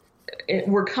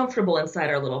 we're comfortable inside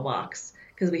our little box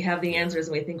because we have the answers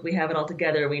and we think we have it all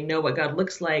together. We know what God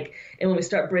looks like. And when we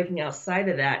start breaking outside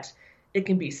of that, it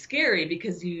can be scary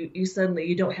because you suddenly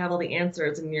you don't have all the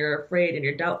answers and you're afraid and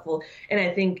you're doubtful. And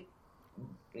I think,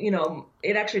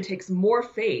 it actually takes more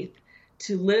faith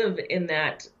to live in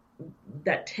that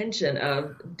tension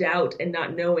of doubt and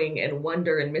not knowing and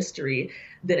wonder and mystery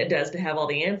than it does to have all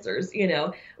the answers,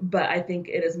 But I think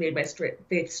it has made my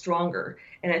faith stronger.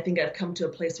 And I think I've come to a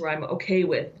place where I'm okay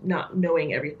with not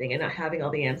knowing everything and not having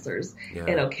all the answers,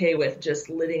 and okay with just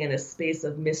living in a space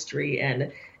of mystery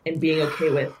and being okay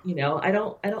with, I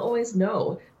don't always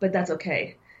know, but that's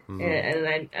okay.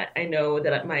 And I know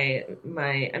that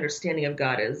my understanding of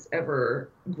God is ever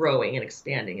growing and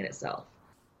expanding in itself.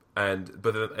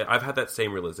 But I've had that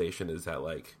same realization, is that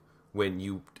like when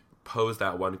you pose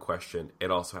that one question,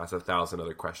 it also has 1,000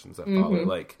 other questions that follow.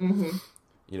 Like,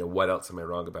 what else am I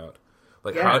wrong about?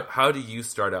 Like, how do you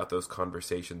start out those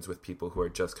conversations with people who are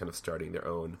just kind of starting their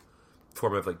own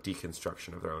form of like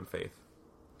deconstruction of their own faith?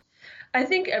 I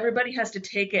think everybody has to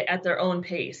take it at their own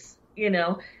pace.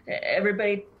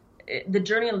 The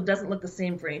journey doesn't look the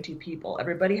same for any two people.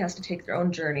 Everybody has to take their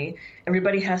own journey.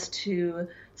 Everybody has to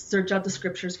search out the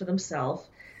scriptures for themselves.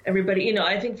 Everybody,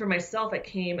 I think for myself, it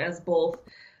came as both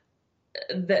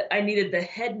that I needed the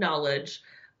head knowledge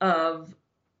of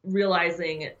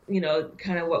realizing,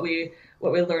 kind of what we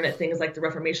learn at things like the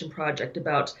Reformation Project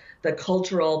about the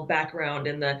cultural background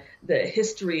and the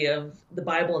history of the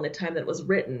Bible and the time that it was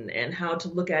written, and how to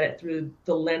look at it through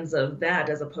the lens of that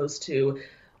as opposed to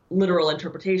literal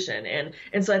interpretation.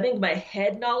 And so I think my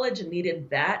head knowledge needed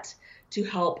that to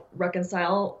help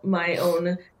reconcile my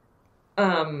own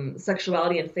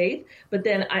sexuality and faith. But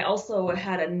then I also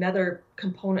had another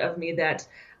component of me that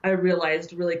I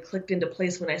realized really clicked into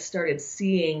place when I started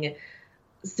seeing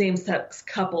same-sex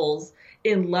couples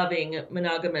in loving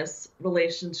monogamous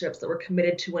relationships that were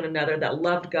committed to one another, that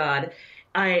loved God.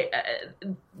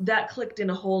 That clicked in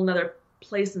a whole nother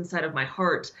place inside of my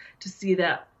heart to see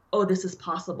that, oh, this is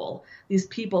possible. These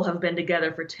people have been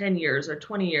together for 10 years or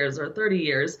 20 years or 30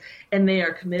 years, and they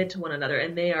are committed to one another,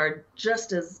 and they are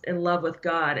just as in love with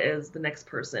God as the next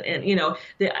person. And, and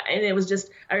it was just,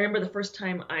 I remember the first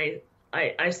time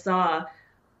I saw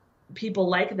people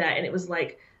like that, and it was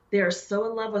like, they are so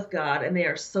in love with God and they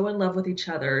are so in love with each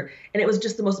other. And it was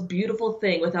just the most beautiful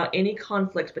thing without any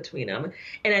conflict between them.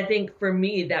 And I think for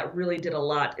me, that really did a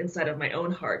lot inside of my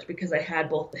own heart, because I had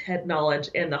both the head knowledge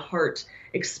and the heart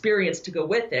experience to go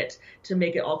with it to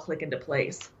make it all click into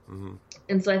place. Mm-hmm.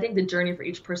 And so I think the journey for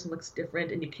each person looks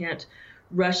different, and you can't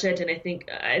rush it. And I think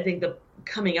the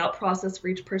coming out process for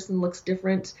each person looks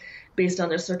different based on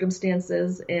their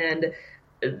circumstances. And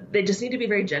they just need to be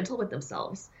very gentle with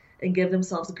themselves and give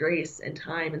themselves grace and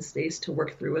time and space to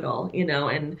work through it all,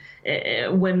 and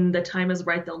when the time is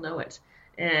right, they'll know it.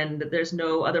 And there's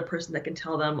no other person that can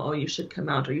tell them, oh, you should come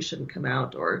out or you shouldn't come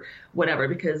out or whatever,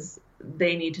 because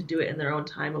they need to do it in their own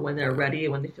time and when they're ready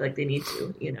and when they feel like they need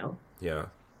to, Yeah.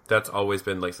 That's always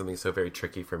been like something so very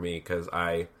tricky for me, because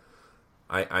I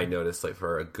noticed like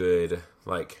for a good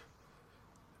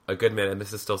man, and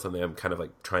this is still something I'm kind of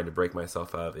like trying to break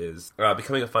myself of, is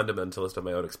becoming a fundamentalist of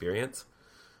my own experience.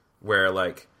 Where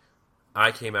like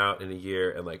I came out in a year,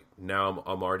 and like now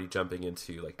I'm already jumping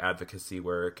into like advocacy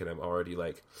work, and I'm already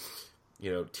like,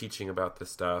 teaching about this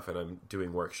stuff, and I'm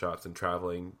doing workshops and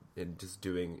traveling and just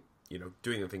doing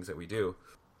the things that we do,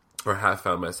 or have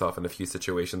found myself in a few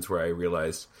situations where I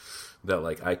realized that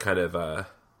like I kind of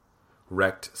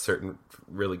wrecked certain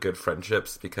really good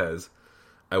friendships because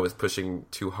I was pushing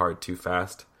too hard, too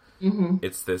fast. Mm-hmm.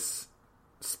 It's this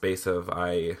space of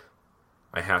I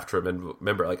have to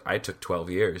remember, like, I took 12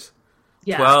 years.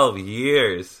 Yeah. 12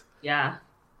 years! Yeah.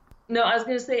 No, I was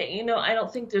going to say, I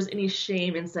don't think there's any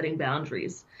shame in setting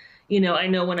boundaries. I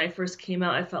know when I first came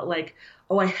out, I felt like,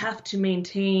 oh, I have to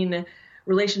maintain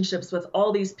relationships with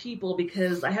all these people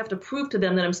because I have to prove to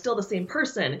them that I'm still the same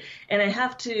person. And I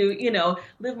have to,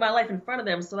 live my life in front of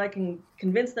them so I can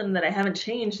convince them that I haven't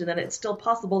changed and that it's still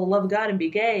possible to love God and be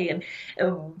gay.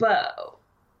 But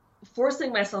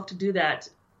forcing myself to do that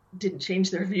didn't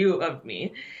change their view of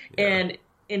me. Yeah. And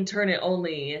in turn, it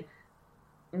only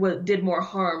did more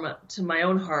harm to my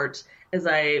own heart as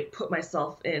I put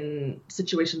myself in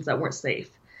situations that weren't safe.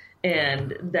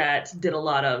 And that did a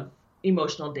lot of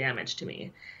emotional damage to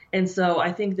me. And so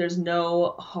I think there's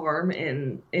no harm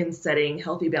in setting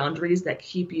healthy boundaries that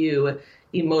keep you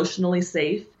emotionally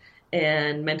safe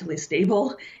and mentally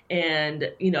stable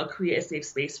and, create a safe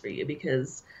space for you,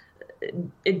 because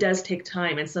it does take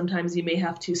time, and sometimes you may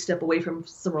have to step away from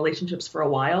some relationships for a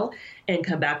while and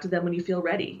come back to them when you feel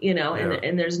ready,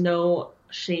 and there's no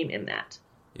shame in that.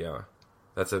 Yeah.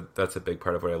 That's a big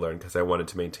part of what I learned, because I wanted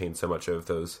to maintain so much of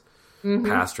those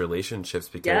past relationships,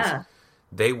 because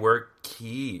they were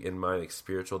key in my like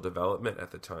spiritual development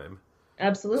at the time.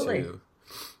 Absolutely. Too.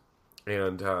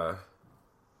 And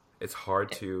it's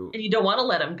hard to, and you don't want to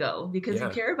let them go because you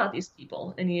care about these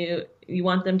people, and you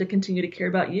want them to continue to care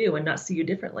about you and not see you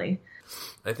differently.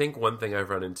 I think one thing I've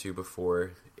run into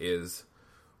before is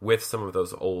with some of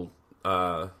those old,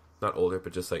 not older,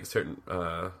 but just like certain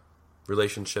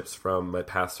relationships from my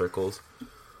past circles,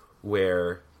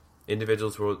 where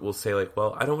individuals will say like,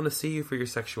 well, I don't want to see you for your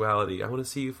sexuality. I want to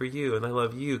see you for you, and I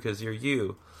love you because you're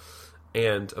you.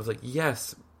 And I was like,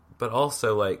 yes, but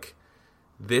also like,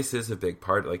 this is a big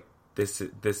part. Like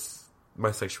this,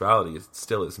 my sexuality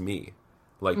still is me.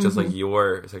 Like, just like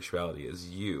your sexuality is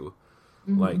you.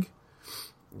 Like,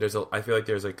 I feel like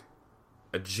there's like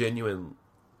a genuine,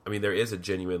 there is a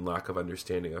genuine lack of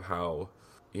understanding of how,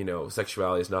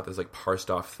 sexuality is not this like parsed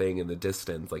off thing in the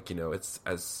distance. Like,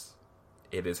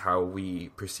 it is how we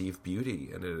perceive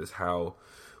beauty, and it is how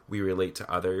we relate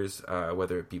to others,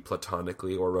 whether it be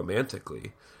platonically or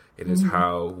romantically. It is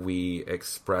how we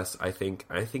express, I think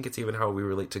it's even how we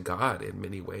relate to God in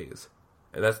many ways.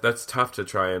 And that's tough to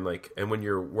try and like, and when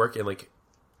you're working, like,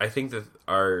 I think that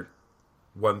our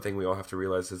one thing we all have to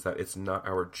realize is that it's not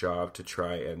our job to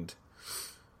try and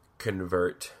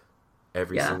convert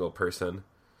every single person.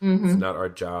 It's not our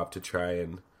job to try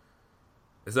and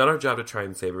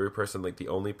save every person. Like, the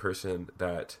only person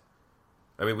that,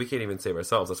 we can't even save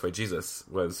ourselves. That's why Jesus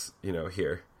was,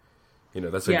 here.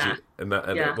 That's why,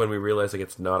 when we realize like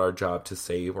it's not our job to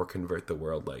save or convert the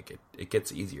world, like it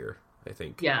gets easier, I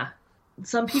think. Yeah.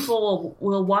 Some people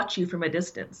will watch you from a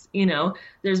distance.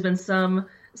 There's been some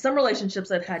relationships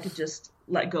I've had to just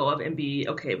let go of and be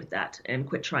okay with that and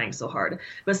quit trying so hard.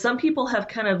 But some people have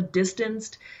kind of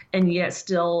distanced and yet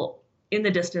still in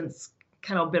the distance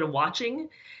kind of been watching.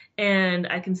 And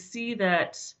I can see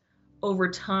that over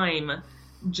time,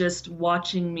 just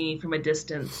watching me from a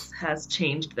distance has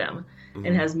changed them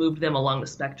and has moved them along the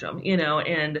spectrum,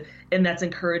 and that's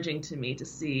encouraging to me to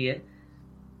see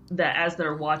that as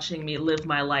they're watching me live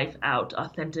my life out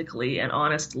authentically and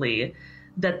honestly,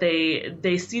 that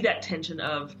they see that tension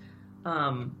of,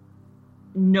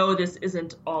 no, this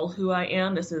isn't all who I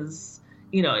am. This is,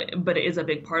 but it is a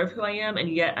big part of who I am.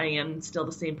 And yet I am still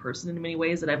the same person in many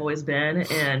ways that I've always been.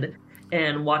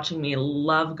 And watching me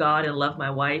love God and love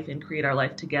my wife and create our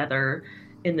life together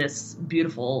in this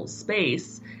beautiful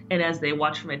space. And as they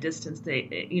watch from a distance,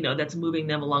 that's moving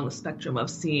them along the spectrum of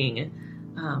seeing,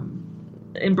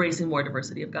 embracing more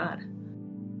diversity of God.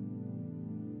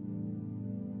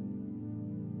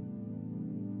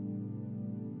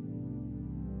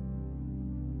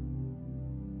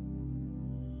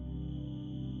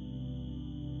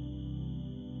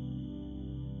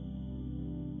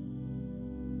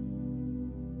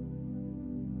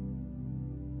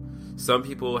 Some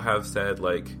people have said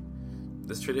like,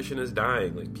 this tradition is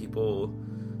dying. Like, people,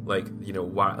 like,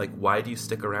 why do you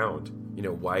stick around?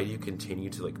 Why do you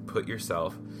continue to like put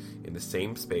yourself in the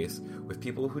same space with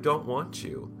people who don't want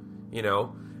you?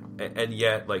 And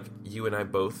yet, like, you and I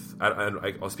both,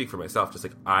 I'll speak for myself. Just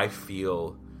like, I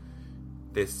feel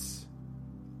this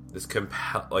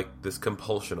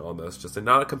compulsion almost, just, and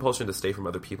not a compulsion to stay from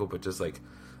other people, but just like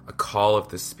a call of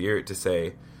the Spirit to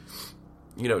say,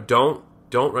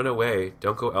 don't run away.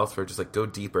 Don't go elsewhere. Just like go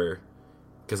deeper.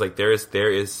 Because like there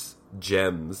is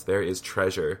gems, there is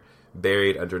treasure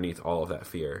buried underneath all of that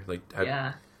fear. Like,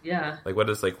 yeah. Like,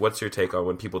 what's your take on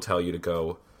when people tell you to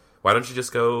go, why don't you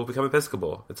just go become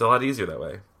Episcopal? It's a lot easier that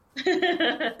way.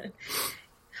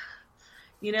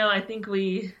 I think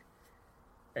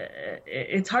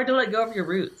it's hard to let go of your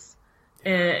roots.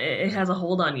 It has a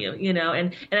hold on you,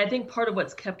 and I think part of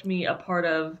what's kept me a part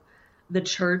of the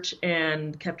church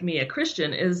and kept me a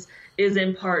Christian is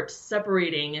in part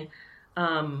separating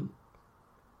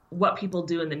what people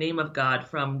do in the name of God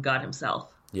from God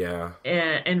himself. Yeah.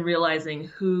 And realizing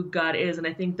who God is. And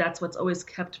I think that's what's always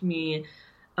kept me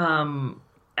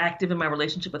active in my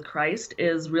relationship with Christ,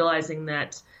 is realizing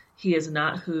that he is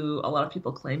not who a lot of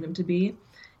people claim him to be,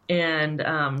 and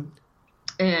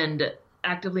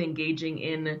actively engaging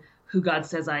in who God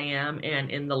says I am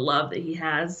and in the love that he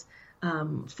has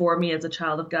for me as a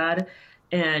child of God,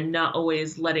 and not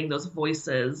always letting those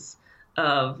voices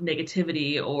of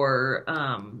negativity or,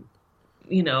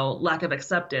 lack of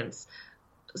acceptance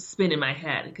spin in my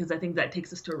head, because I think that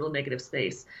takes us to a real negative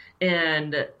space.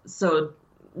 And so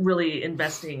really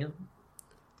investing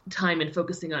time and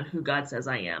focusing on who God says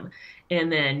I am,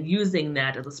 and then using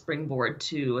that as a springboard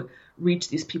to reach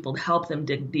these people, to help them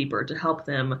dig deeper, to help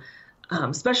them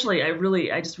especially, I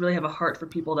just really have a heart for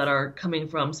people that are coming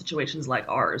from situations like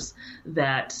ours,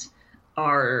 that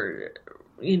are,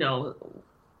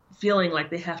 feeling like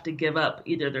they have to give up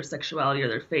either their sexuality or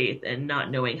their faith and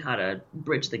not knowing how to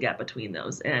bridge the gap between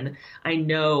those. And I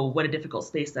know what a difficult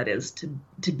space that is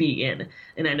to be in.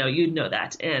 And I know you know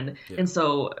that. And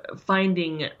so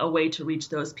finding a way to reach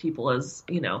those people is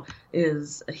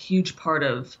a huge part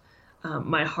of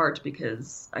my heart,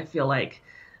 because I feel like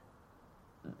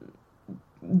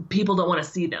people don't want to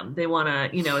see them. They want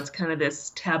to, it's kind of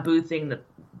this taboo thing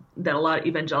that a lot of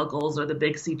evangelicals or the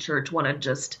Big C church want to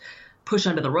just push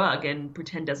under the rug and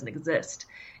pretend doesn't exist.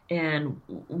 And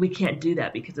we can't do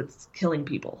that because it's killing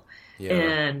people. Yeah.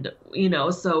 And,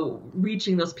 so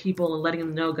reaching those people and letting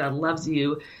them know God loves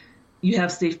you, you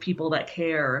have safe people that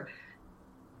care,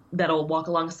 that'll walk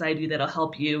alongside you, that'll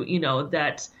help you,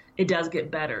 that it does get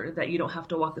better, that you don't have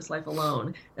to walk this life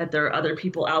alone, that there are other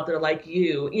people out there like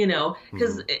you,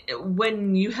 because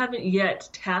when you haven't yet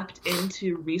tapped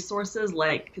into resources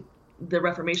like the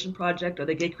Reformation Project or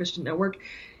the Gay Christian Network,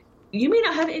 you may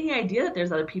not have any idea that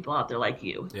there's other people out there like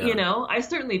you. Yeah. I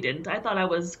certainly didn't. I thought I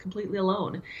was completely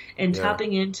alone. And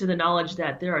tapping into the knowledge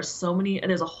that there are so many, and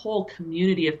there's a whole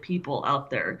community of people out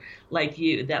there like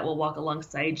you that will walk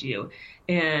alongside you.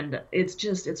 And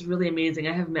it's really amazing.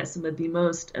 I have met some of the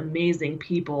most amazing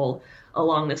people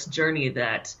along this journey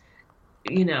that,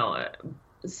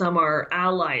 some are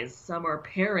allies, some are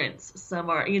parents, some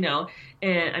are,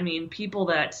 and I mean, people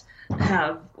that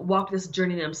have walked this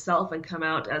journey themselves and come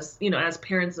out as, as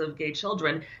parents of gay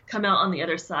children, come out on the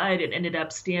other side and ended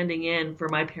up standing in for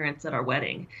my parents at our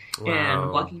wedding. Wow.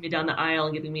 And walking me down the aisle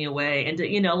and giving me away. And,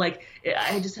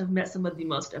 I just have met some of the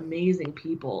most amazing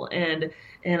people. And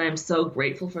I'm so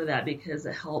grateful for that, because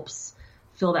it helps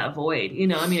fill that void.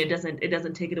 It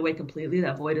doesn't take it away completely.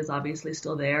 That void is obviously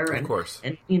still there. And, of course.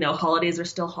 And, holidays are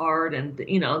still hard, and,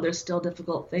 there's still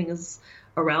difficult things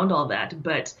around all that.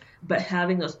 But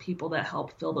having those people that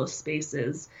help fill those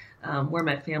spaces where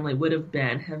my family would have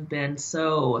been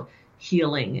so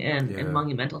healing and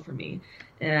monumental for me.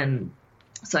 And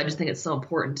so I just think it's so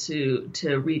important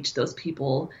to reach those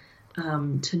people,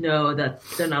 to know that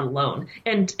they're not alone,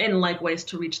 and likewise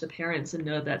to reach the parents and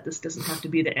know that this doesn't have to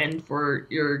be the end for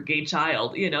your gay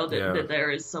child, that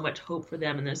there is so much hope for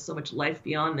them, and there's so much life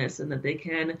beyond this, and that they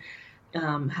can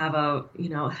have a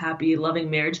happy, loving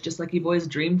marriage just like you've always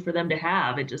dreamed for them to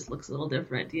have. It just looks a little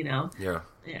different.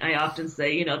 I often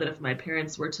say that if my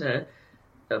parents were to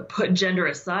put gender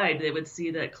aside, they would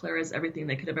see that Claire is everything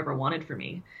they could have ever wanted for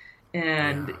me.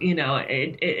 And,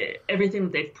 everything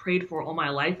that they've prayed for all my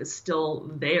life is still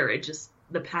there. It just,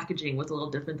 the packaging was a little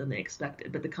different than they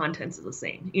expected, but the contents is the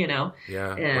same, Yeah.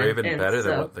 Or even better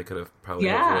than what they could have probably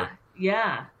hoped for.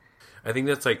 Yeah. I think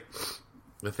that's like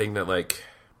the thing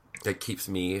that keeps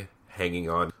me hanging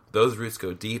on. Those roots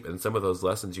go deep, and some of those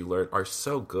lessons you learn are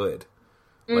so good.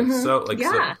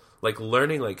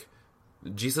 Learning, like,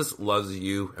 Jesus loves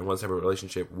you and wants to have a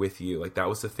relationship with you. Like, that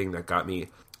was the thing that got me.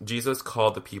 Jesus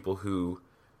called the people who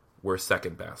were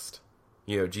second best.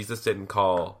 Jesus didn't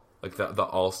call, like, the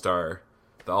all-stars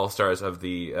of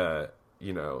the,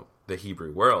 the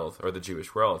Hebrew world or the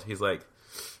Jewish world. He's like,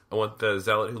 I want the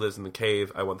zealot who lives in the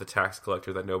cave. I want the tax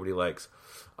collector that nobody likes.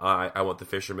 I want the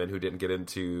fisherman who didn't get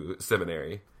into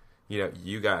seminary.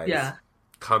 You guys,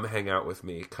 come hang out with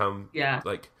me. Come,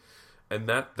 and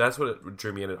that's what it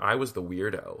drew me in. And I was the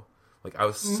weirdo. Like, I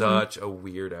was such a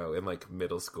weirdo in, like,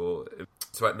 middle school.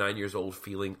 So at 9 years old,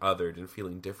 feeling othered and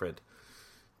feeling different,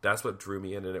 that's what drew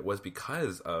me in. And it was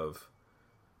because of,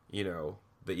 the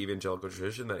evangelical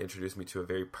tradition that introduced me to a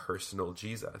very personal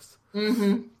Jesus.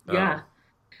 Mm-hmm. Yeah.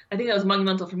 I think that was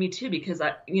monumental for me, too, because,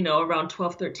 around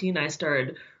 12, 13, I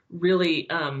started really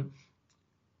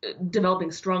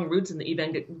developing strong roots in the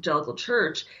evangelical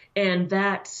church. And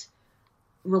that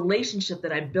relationship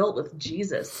that I built with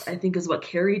Jesus, I think, is what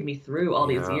carried me through all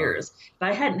these years. If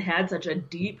I hadn't had such a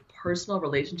deep personal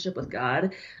relationship with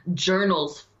God,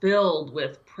 journals filled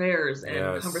with prayers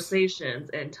and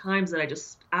conversations and times that I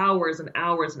just hours and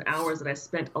hours and hours that I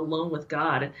spent alone with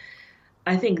God,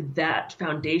 I think that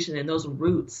foundation and those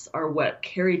roots are what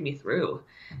carried me through.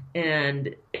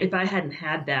 And if I hadn't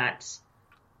had that,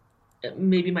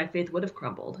 maybe my faith would have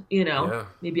crumbled,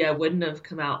 maybe I wouldn't have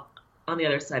come out on the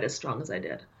other side as strong as I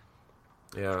did.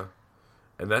 Yeah.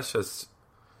 And that's just,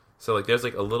 so, like, there's,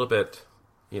 like, a little bit,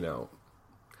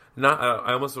 not,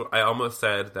 I almost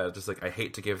said that, just, like, I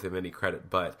hate to give them any credit,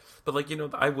 but like,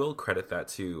 I will credit that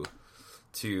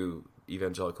to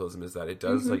evangelicalism, is that it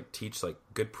does, like, teach, like,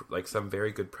 good, like, some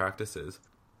very good practices.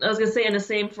 I was going to say, and the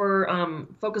same for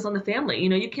focus on the family.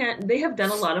 They have done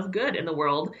a lot of good in the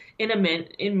world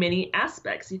in many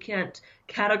aspects. You can't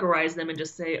categorize them and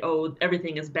just say, oh,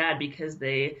 everything is bad because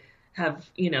they have,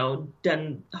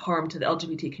 done harm to the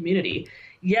LGBT community.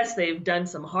 Yes, they've done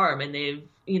some harm, and they've,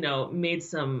 made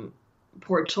some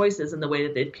poor choices in the way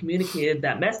that they've communicated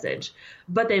that message,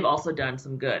 but they've also done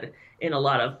some good in a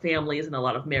lot of families and a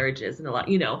lot of marriages and a lot,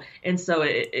 and so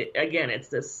again, it's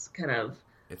this kind of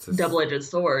double-edged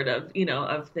sword of,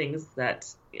 of things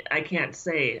that I can't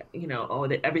say,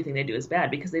 that everything they do is bad,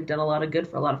 because they've done a lot of good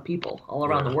for a lot of people all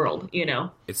around the world,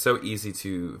 It's so easy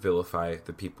to vilify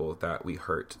the people that we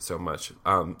hurt so much.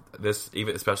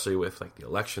 Even especially with like the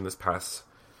election this past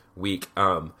week,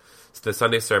 the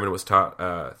Sunday sermon was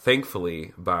taught,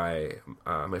 thankfully, by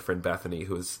my friend Bethany,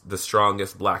 who is the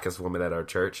strongest, blackest woman at our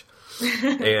church.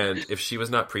 And if she was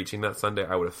not preaching that Sunday,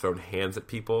 I would have thrown hands at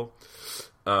people.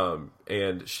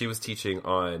 And she was teaching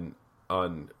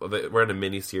we're in a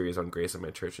mini series on grace at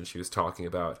my church, and she was talking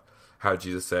about how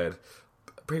Jesus said,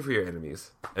 pray for your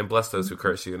enemies and bless those who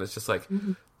curse you. And it's just like,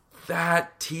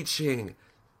 that teaching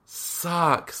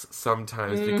sucks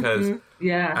sometimes, because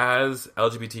as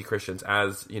LGBT Christians,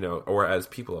 as or as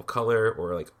people of color,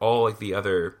 or like all like the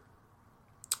other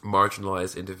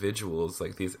marginalized individuals,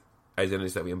 like these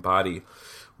identities that we embody,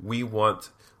 we want,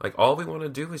 like, all we want to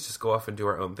do is just go off and do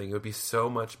our own thing. It would be so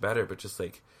much better, but just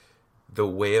like the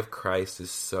way of Christ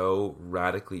is so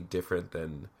radically different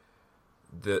than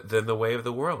the way of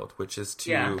the world, which is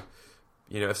to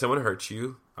if someone hurts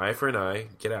you, eye for an eye,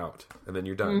 get out, and then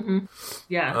you're done.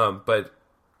 But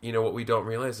what we don't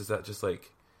realize is that just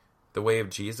like the way of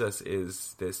Jesus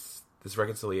is this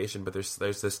reconciliation, but there's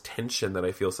this tension that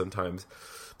I feel sometimes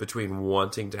between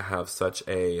wanting to have such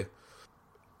a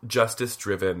justice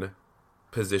driven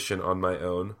position on my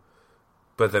own,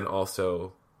 but then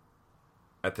also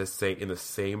in the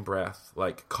same breath,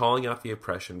 like calling out the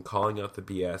oppression, calling out the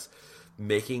BS,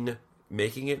 making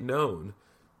it known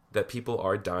that people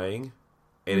are dying,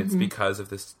 and it's because of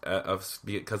this,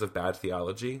 because of bad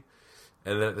theology.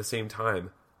 And then at the same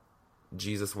time,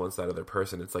 Jesus wants that other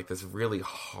person. It's like this really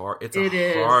hard,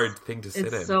 hard thing to sit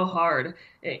in. It's so hard.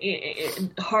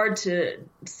 Hard to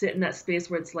sit in that space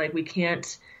where it's like we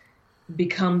can't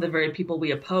become the very people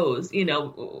we oppose.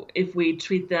 If we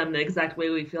treat them the exact way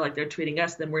we feel like they're treating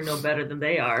us, then we're no better than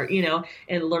they are,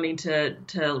 and learning to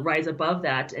rise above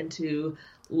that and to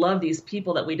love these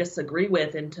people that we disagree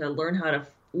with, and to learn how to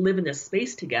live in this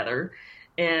space together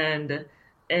and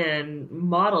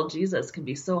model Jesus can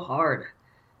be so hard.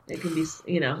 It can be,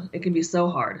 it can be so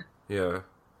hard. Yeah.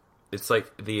 It's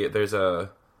like there's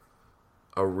a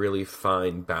really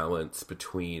fine balance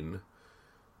between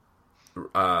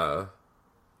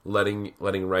letting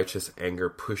righteous anger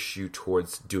push you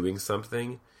towards doing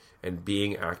something and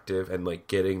being active and like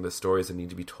getting the stories that need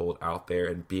to be told out there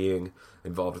and being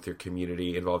involved with your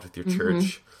community, involved with your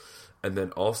church, and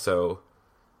then also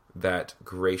that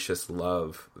gracious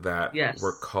love that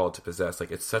we're called to possess.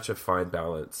 Like, it's such a fine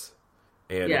balance,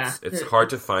 and it's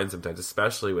hard to find sometimes,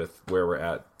 especially with where we're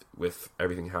at with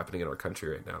everything happening in our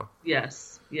country right now.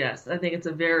 Yes. I think it's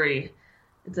a very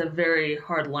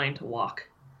hard line to walk,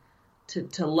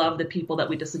 to love the people that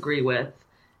we disagree with,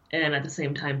 and at the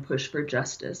same time push for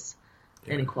justice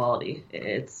and equality.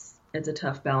 It's a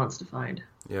tough balance to find.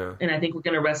 Yeah. And I think we're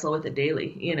going to wrestle with it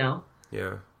daily,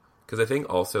 Yeah. Because I think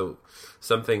also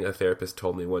something a therapist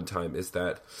told me one time is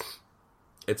that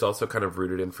it's also kind of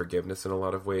rooted in forgiveness in a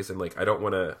lot of ways. And like, I don't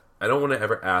want to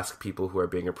ever ask people who are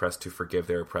being oppressed to forgive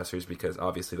their oppressors, because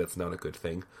obviously that's not a good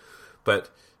thing. But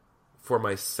for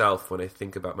myself, when I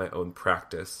think about my own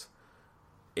practice,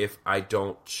 if I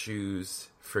don't choose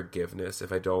forgiveness,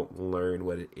 if I don't learn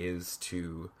what it is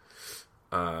to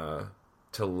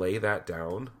lay that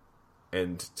down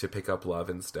and to pick up love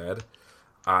instead,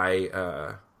 I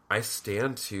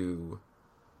stand to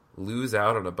lose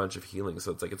out on a bunch of healing.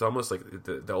 So it's like, it's almost like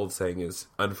the old saying is,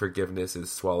 unforgiveness is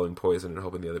swallowing poison and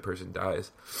hoping the other person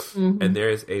dies. And there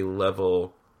is a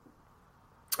level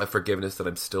of forgiveness that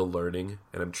I'm still learning,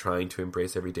 and I'm trying to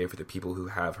embrace every day for the people who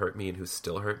have hurt me and who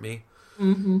still hurt me.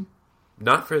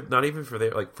 Not even for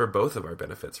their, like, for both of our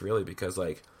benefits, really, because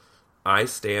like I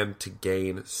stand to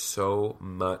gain so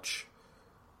much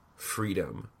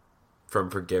freedom from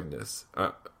forgiveness,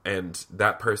 and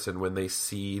that person, when they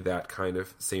see that kind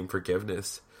of same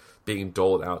forgiveness being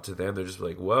doled out to them, they're just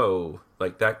like, whoa,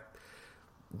 like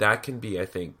that can be, I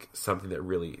think, something that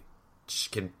really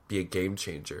can be a game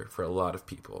changer for a lot of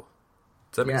people.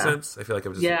 Does that make sense? I feel like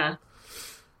I'm just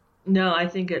No, I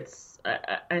think it's.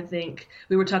 I think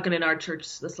we were talking in our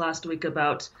church this last week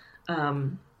about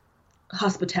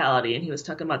hospitality, and he was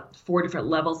talking about 4 different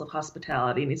levels of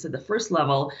hospitality, and he said the first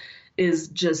level is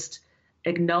just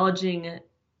acknowledging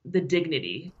the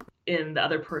dignity in the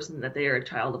other person, that they are a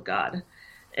child of God,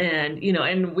 And,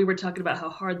 and we were talking about how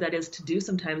hard that is to do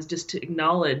sometimes, just to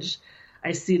acknowledge,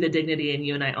 I see the dignity in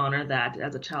you and I honor that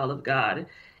as a child of God,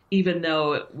 even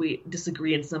though we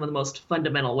disagree in some of the most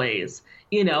fundamental ways,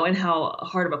 and how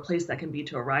hard of a place that can be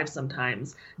to arrive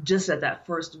sometimes, just at that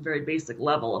first very basic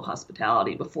level of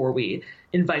hospitality before we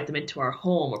invite them into our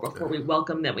home or before we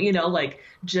welcome them, like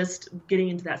just getting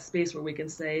into that space where we can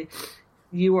say,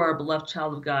 you are a beloved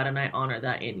child of God and I honor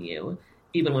that in you,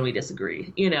 even when we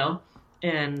disagree,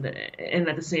 and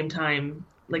at the same time,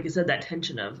 like you said, that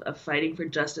tension of fighting for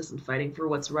justice and fighting for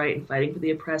what's right and fighting for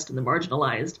the oppressed and the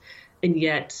marginalized, and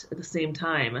yet at the same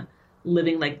time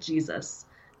living like Jesus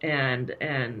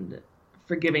and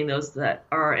forgiving those that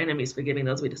are our enemies, forgiving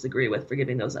those we disagree with,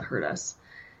 forgiving those that hurt us.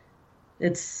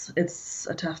 It's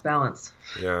a tough balance.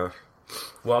 Yeah.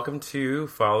 Welcome to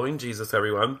Following Jesus,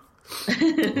 everyone.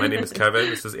 My name is Kevin.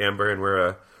 This is Amber, and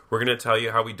we're going to tell you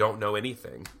how we don't know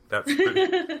anything. That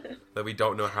we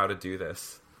don't know how to do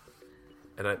this.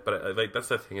 But that's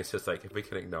the thing. It's just like, if we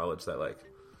can acknowledge that, like,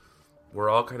 we're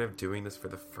all kind of doing this for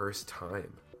the first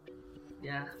time.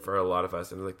 Yeah. For a lot of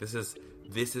us, and like this is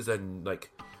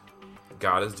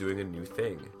God is doing a new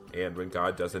thing, and when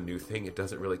God does a new thing, it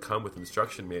doesn't really come with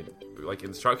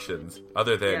instructions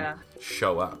other than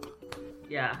show up.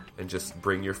 Yeah. And just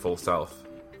bring your full self.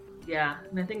 Yeah,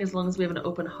 and I think as long as we have an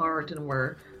open heart and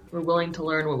we're willing to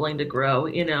learn, we're willing to grow,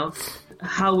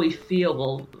 how we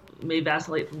feel may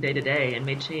vacillate from day to day and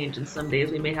may change. And some days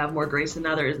we may have more grace than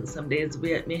others, and some days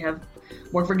we may have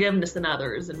more forgiveness than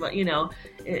others. And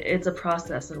it's a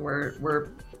process, and we're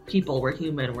people, we're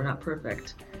human, we're not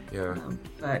perfect. Yeah.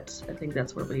 But I think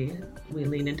that's where we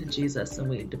lean into Jesus and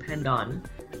we depend on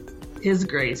His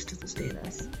grace to sustain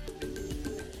us.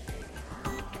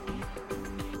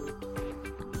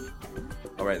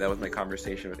 All right, that was my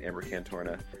conversation with Amber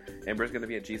Cantorna. Amber's going to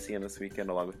be at GCN this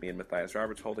weekend along with me and Matthias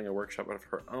Roberts, holding a workshop of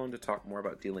her own to talk more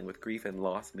about dealing with grief and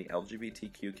loss in the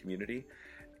LGBTQ community.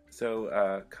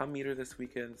 So come meet her this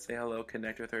weekend, say hello,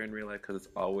 connect with her in real life, because it's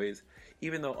always,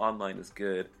 even though online is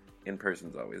good, in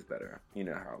person's always better. You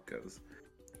know how it goes.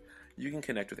 You can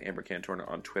connect with Amber Cantorna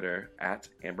on Twitter at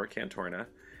Amber Cantorna,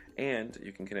 and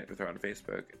you can connect with her on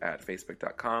Facebook at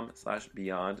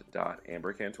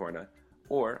facebook.com/beyond.ambercantorna,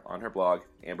 or on her blog,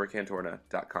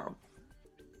 ambercantorna.com.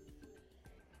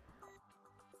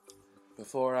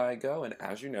 Before I go, and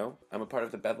as you know, I'm a part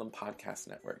of the Bedlam Podcast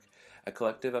Network, a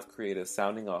collective of creatives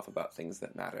sounding off about things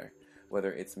that matter,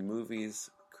 whether it's movies,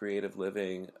 creative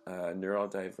living,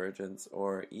 neurodivergence,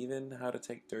 or even how to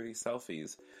take dirty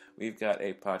selfies. We've got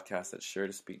a podcast that's sure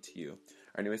to speak to you.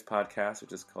 Our newest podcast,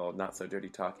 which is called Not So Dirty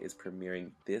Talk, is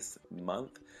premiering this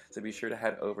month, so be sure to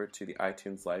head over to the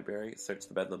iTunes library, search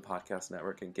the Bedlam Podcast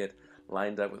Network, and get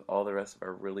lined up with all the rest of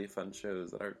our really fun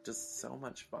shows that are just so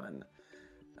much fun.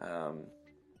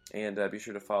 And be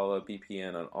sure to follow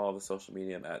BPN on all the social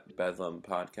media at Bedlam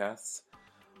Podcasts.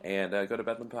 And go to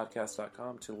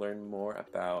bedlampodcast.com to learn more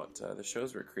about the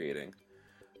shows we're creating.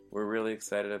 We're really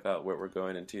excited about where we're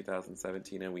going in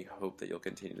 2017, and we hope that you'll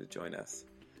continue to join us.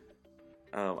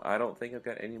 I don't think I've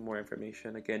got any more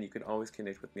information. Again, you can always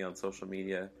connect with me on social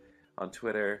media, on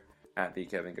Twitter, at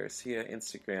 @TheKevinGarcia,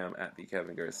 Instagram,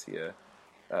 @TheKevinGarcia,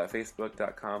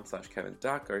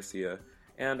 Facebook.com/Kevin.Garcia,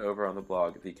 and over on the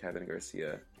blog,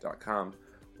 TheKevinGarcia.com,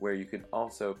 where you can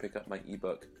also pick up my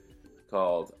ebook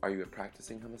called Are You a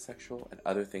Practicing Homosexual? And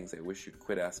Other Things I Wish You'd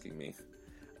Quit Asking Me.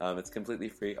 It's completely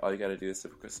free. All you gotta do is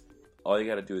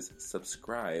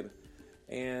subscribe,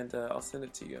 and I'll send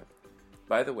it to you.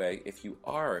 By the way, if you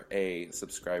are a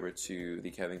subscriber to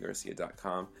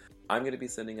TheKevinGarcia.com, I'm going to be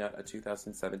sending out a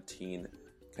 2017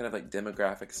 kind of like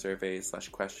demographic survey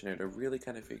 / questionnaire to really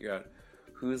kind of figure out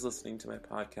who's listening to my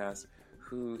podcast,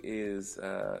 who's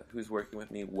working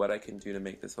with me, what I can do to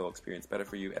make this whole experience better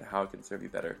for you, and how it can serve you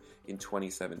better in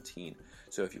 2017.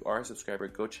 So if you are a subscriber,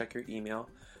 go check your email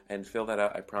and fill that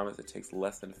out. I promise it takes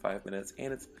less than 5 minutes,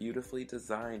 and it's beautifully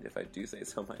designed, if I do say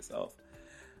so myself.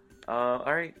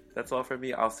 Alright, that's all from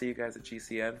me. I'll see you guys at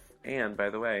GCN. And,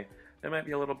 by the way, there might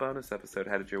be a little bonus episode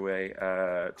headed your way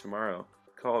tomorrow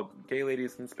called Gay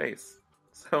Ladies in Space.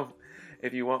 So,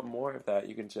 if you want more of that,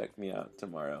 you can check me out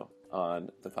tomorrow on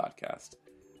the podcast.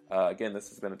 Again, this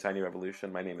has been A Tiny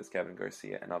Revolution. My name is Kevin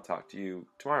Garcia, and I'll talk to you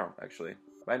tomorrow, actually.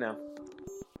 Bye now.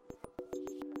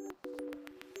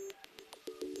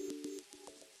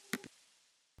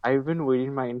 I've been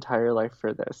waiting my entire life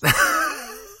for this.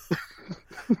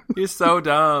 You're so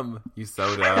dumb. You're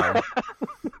so dumb.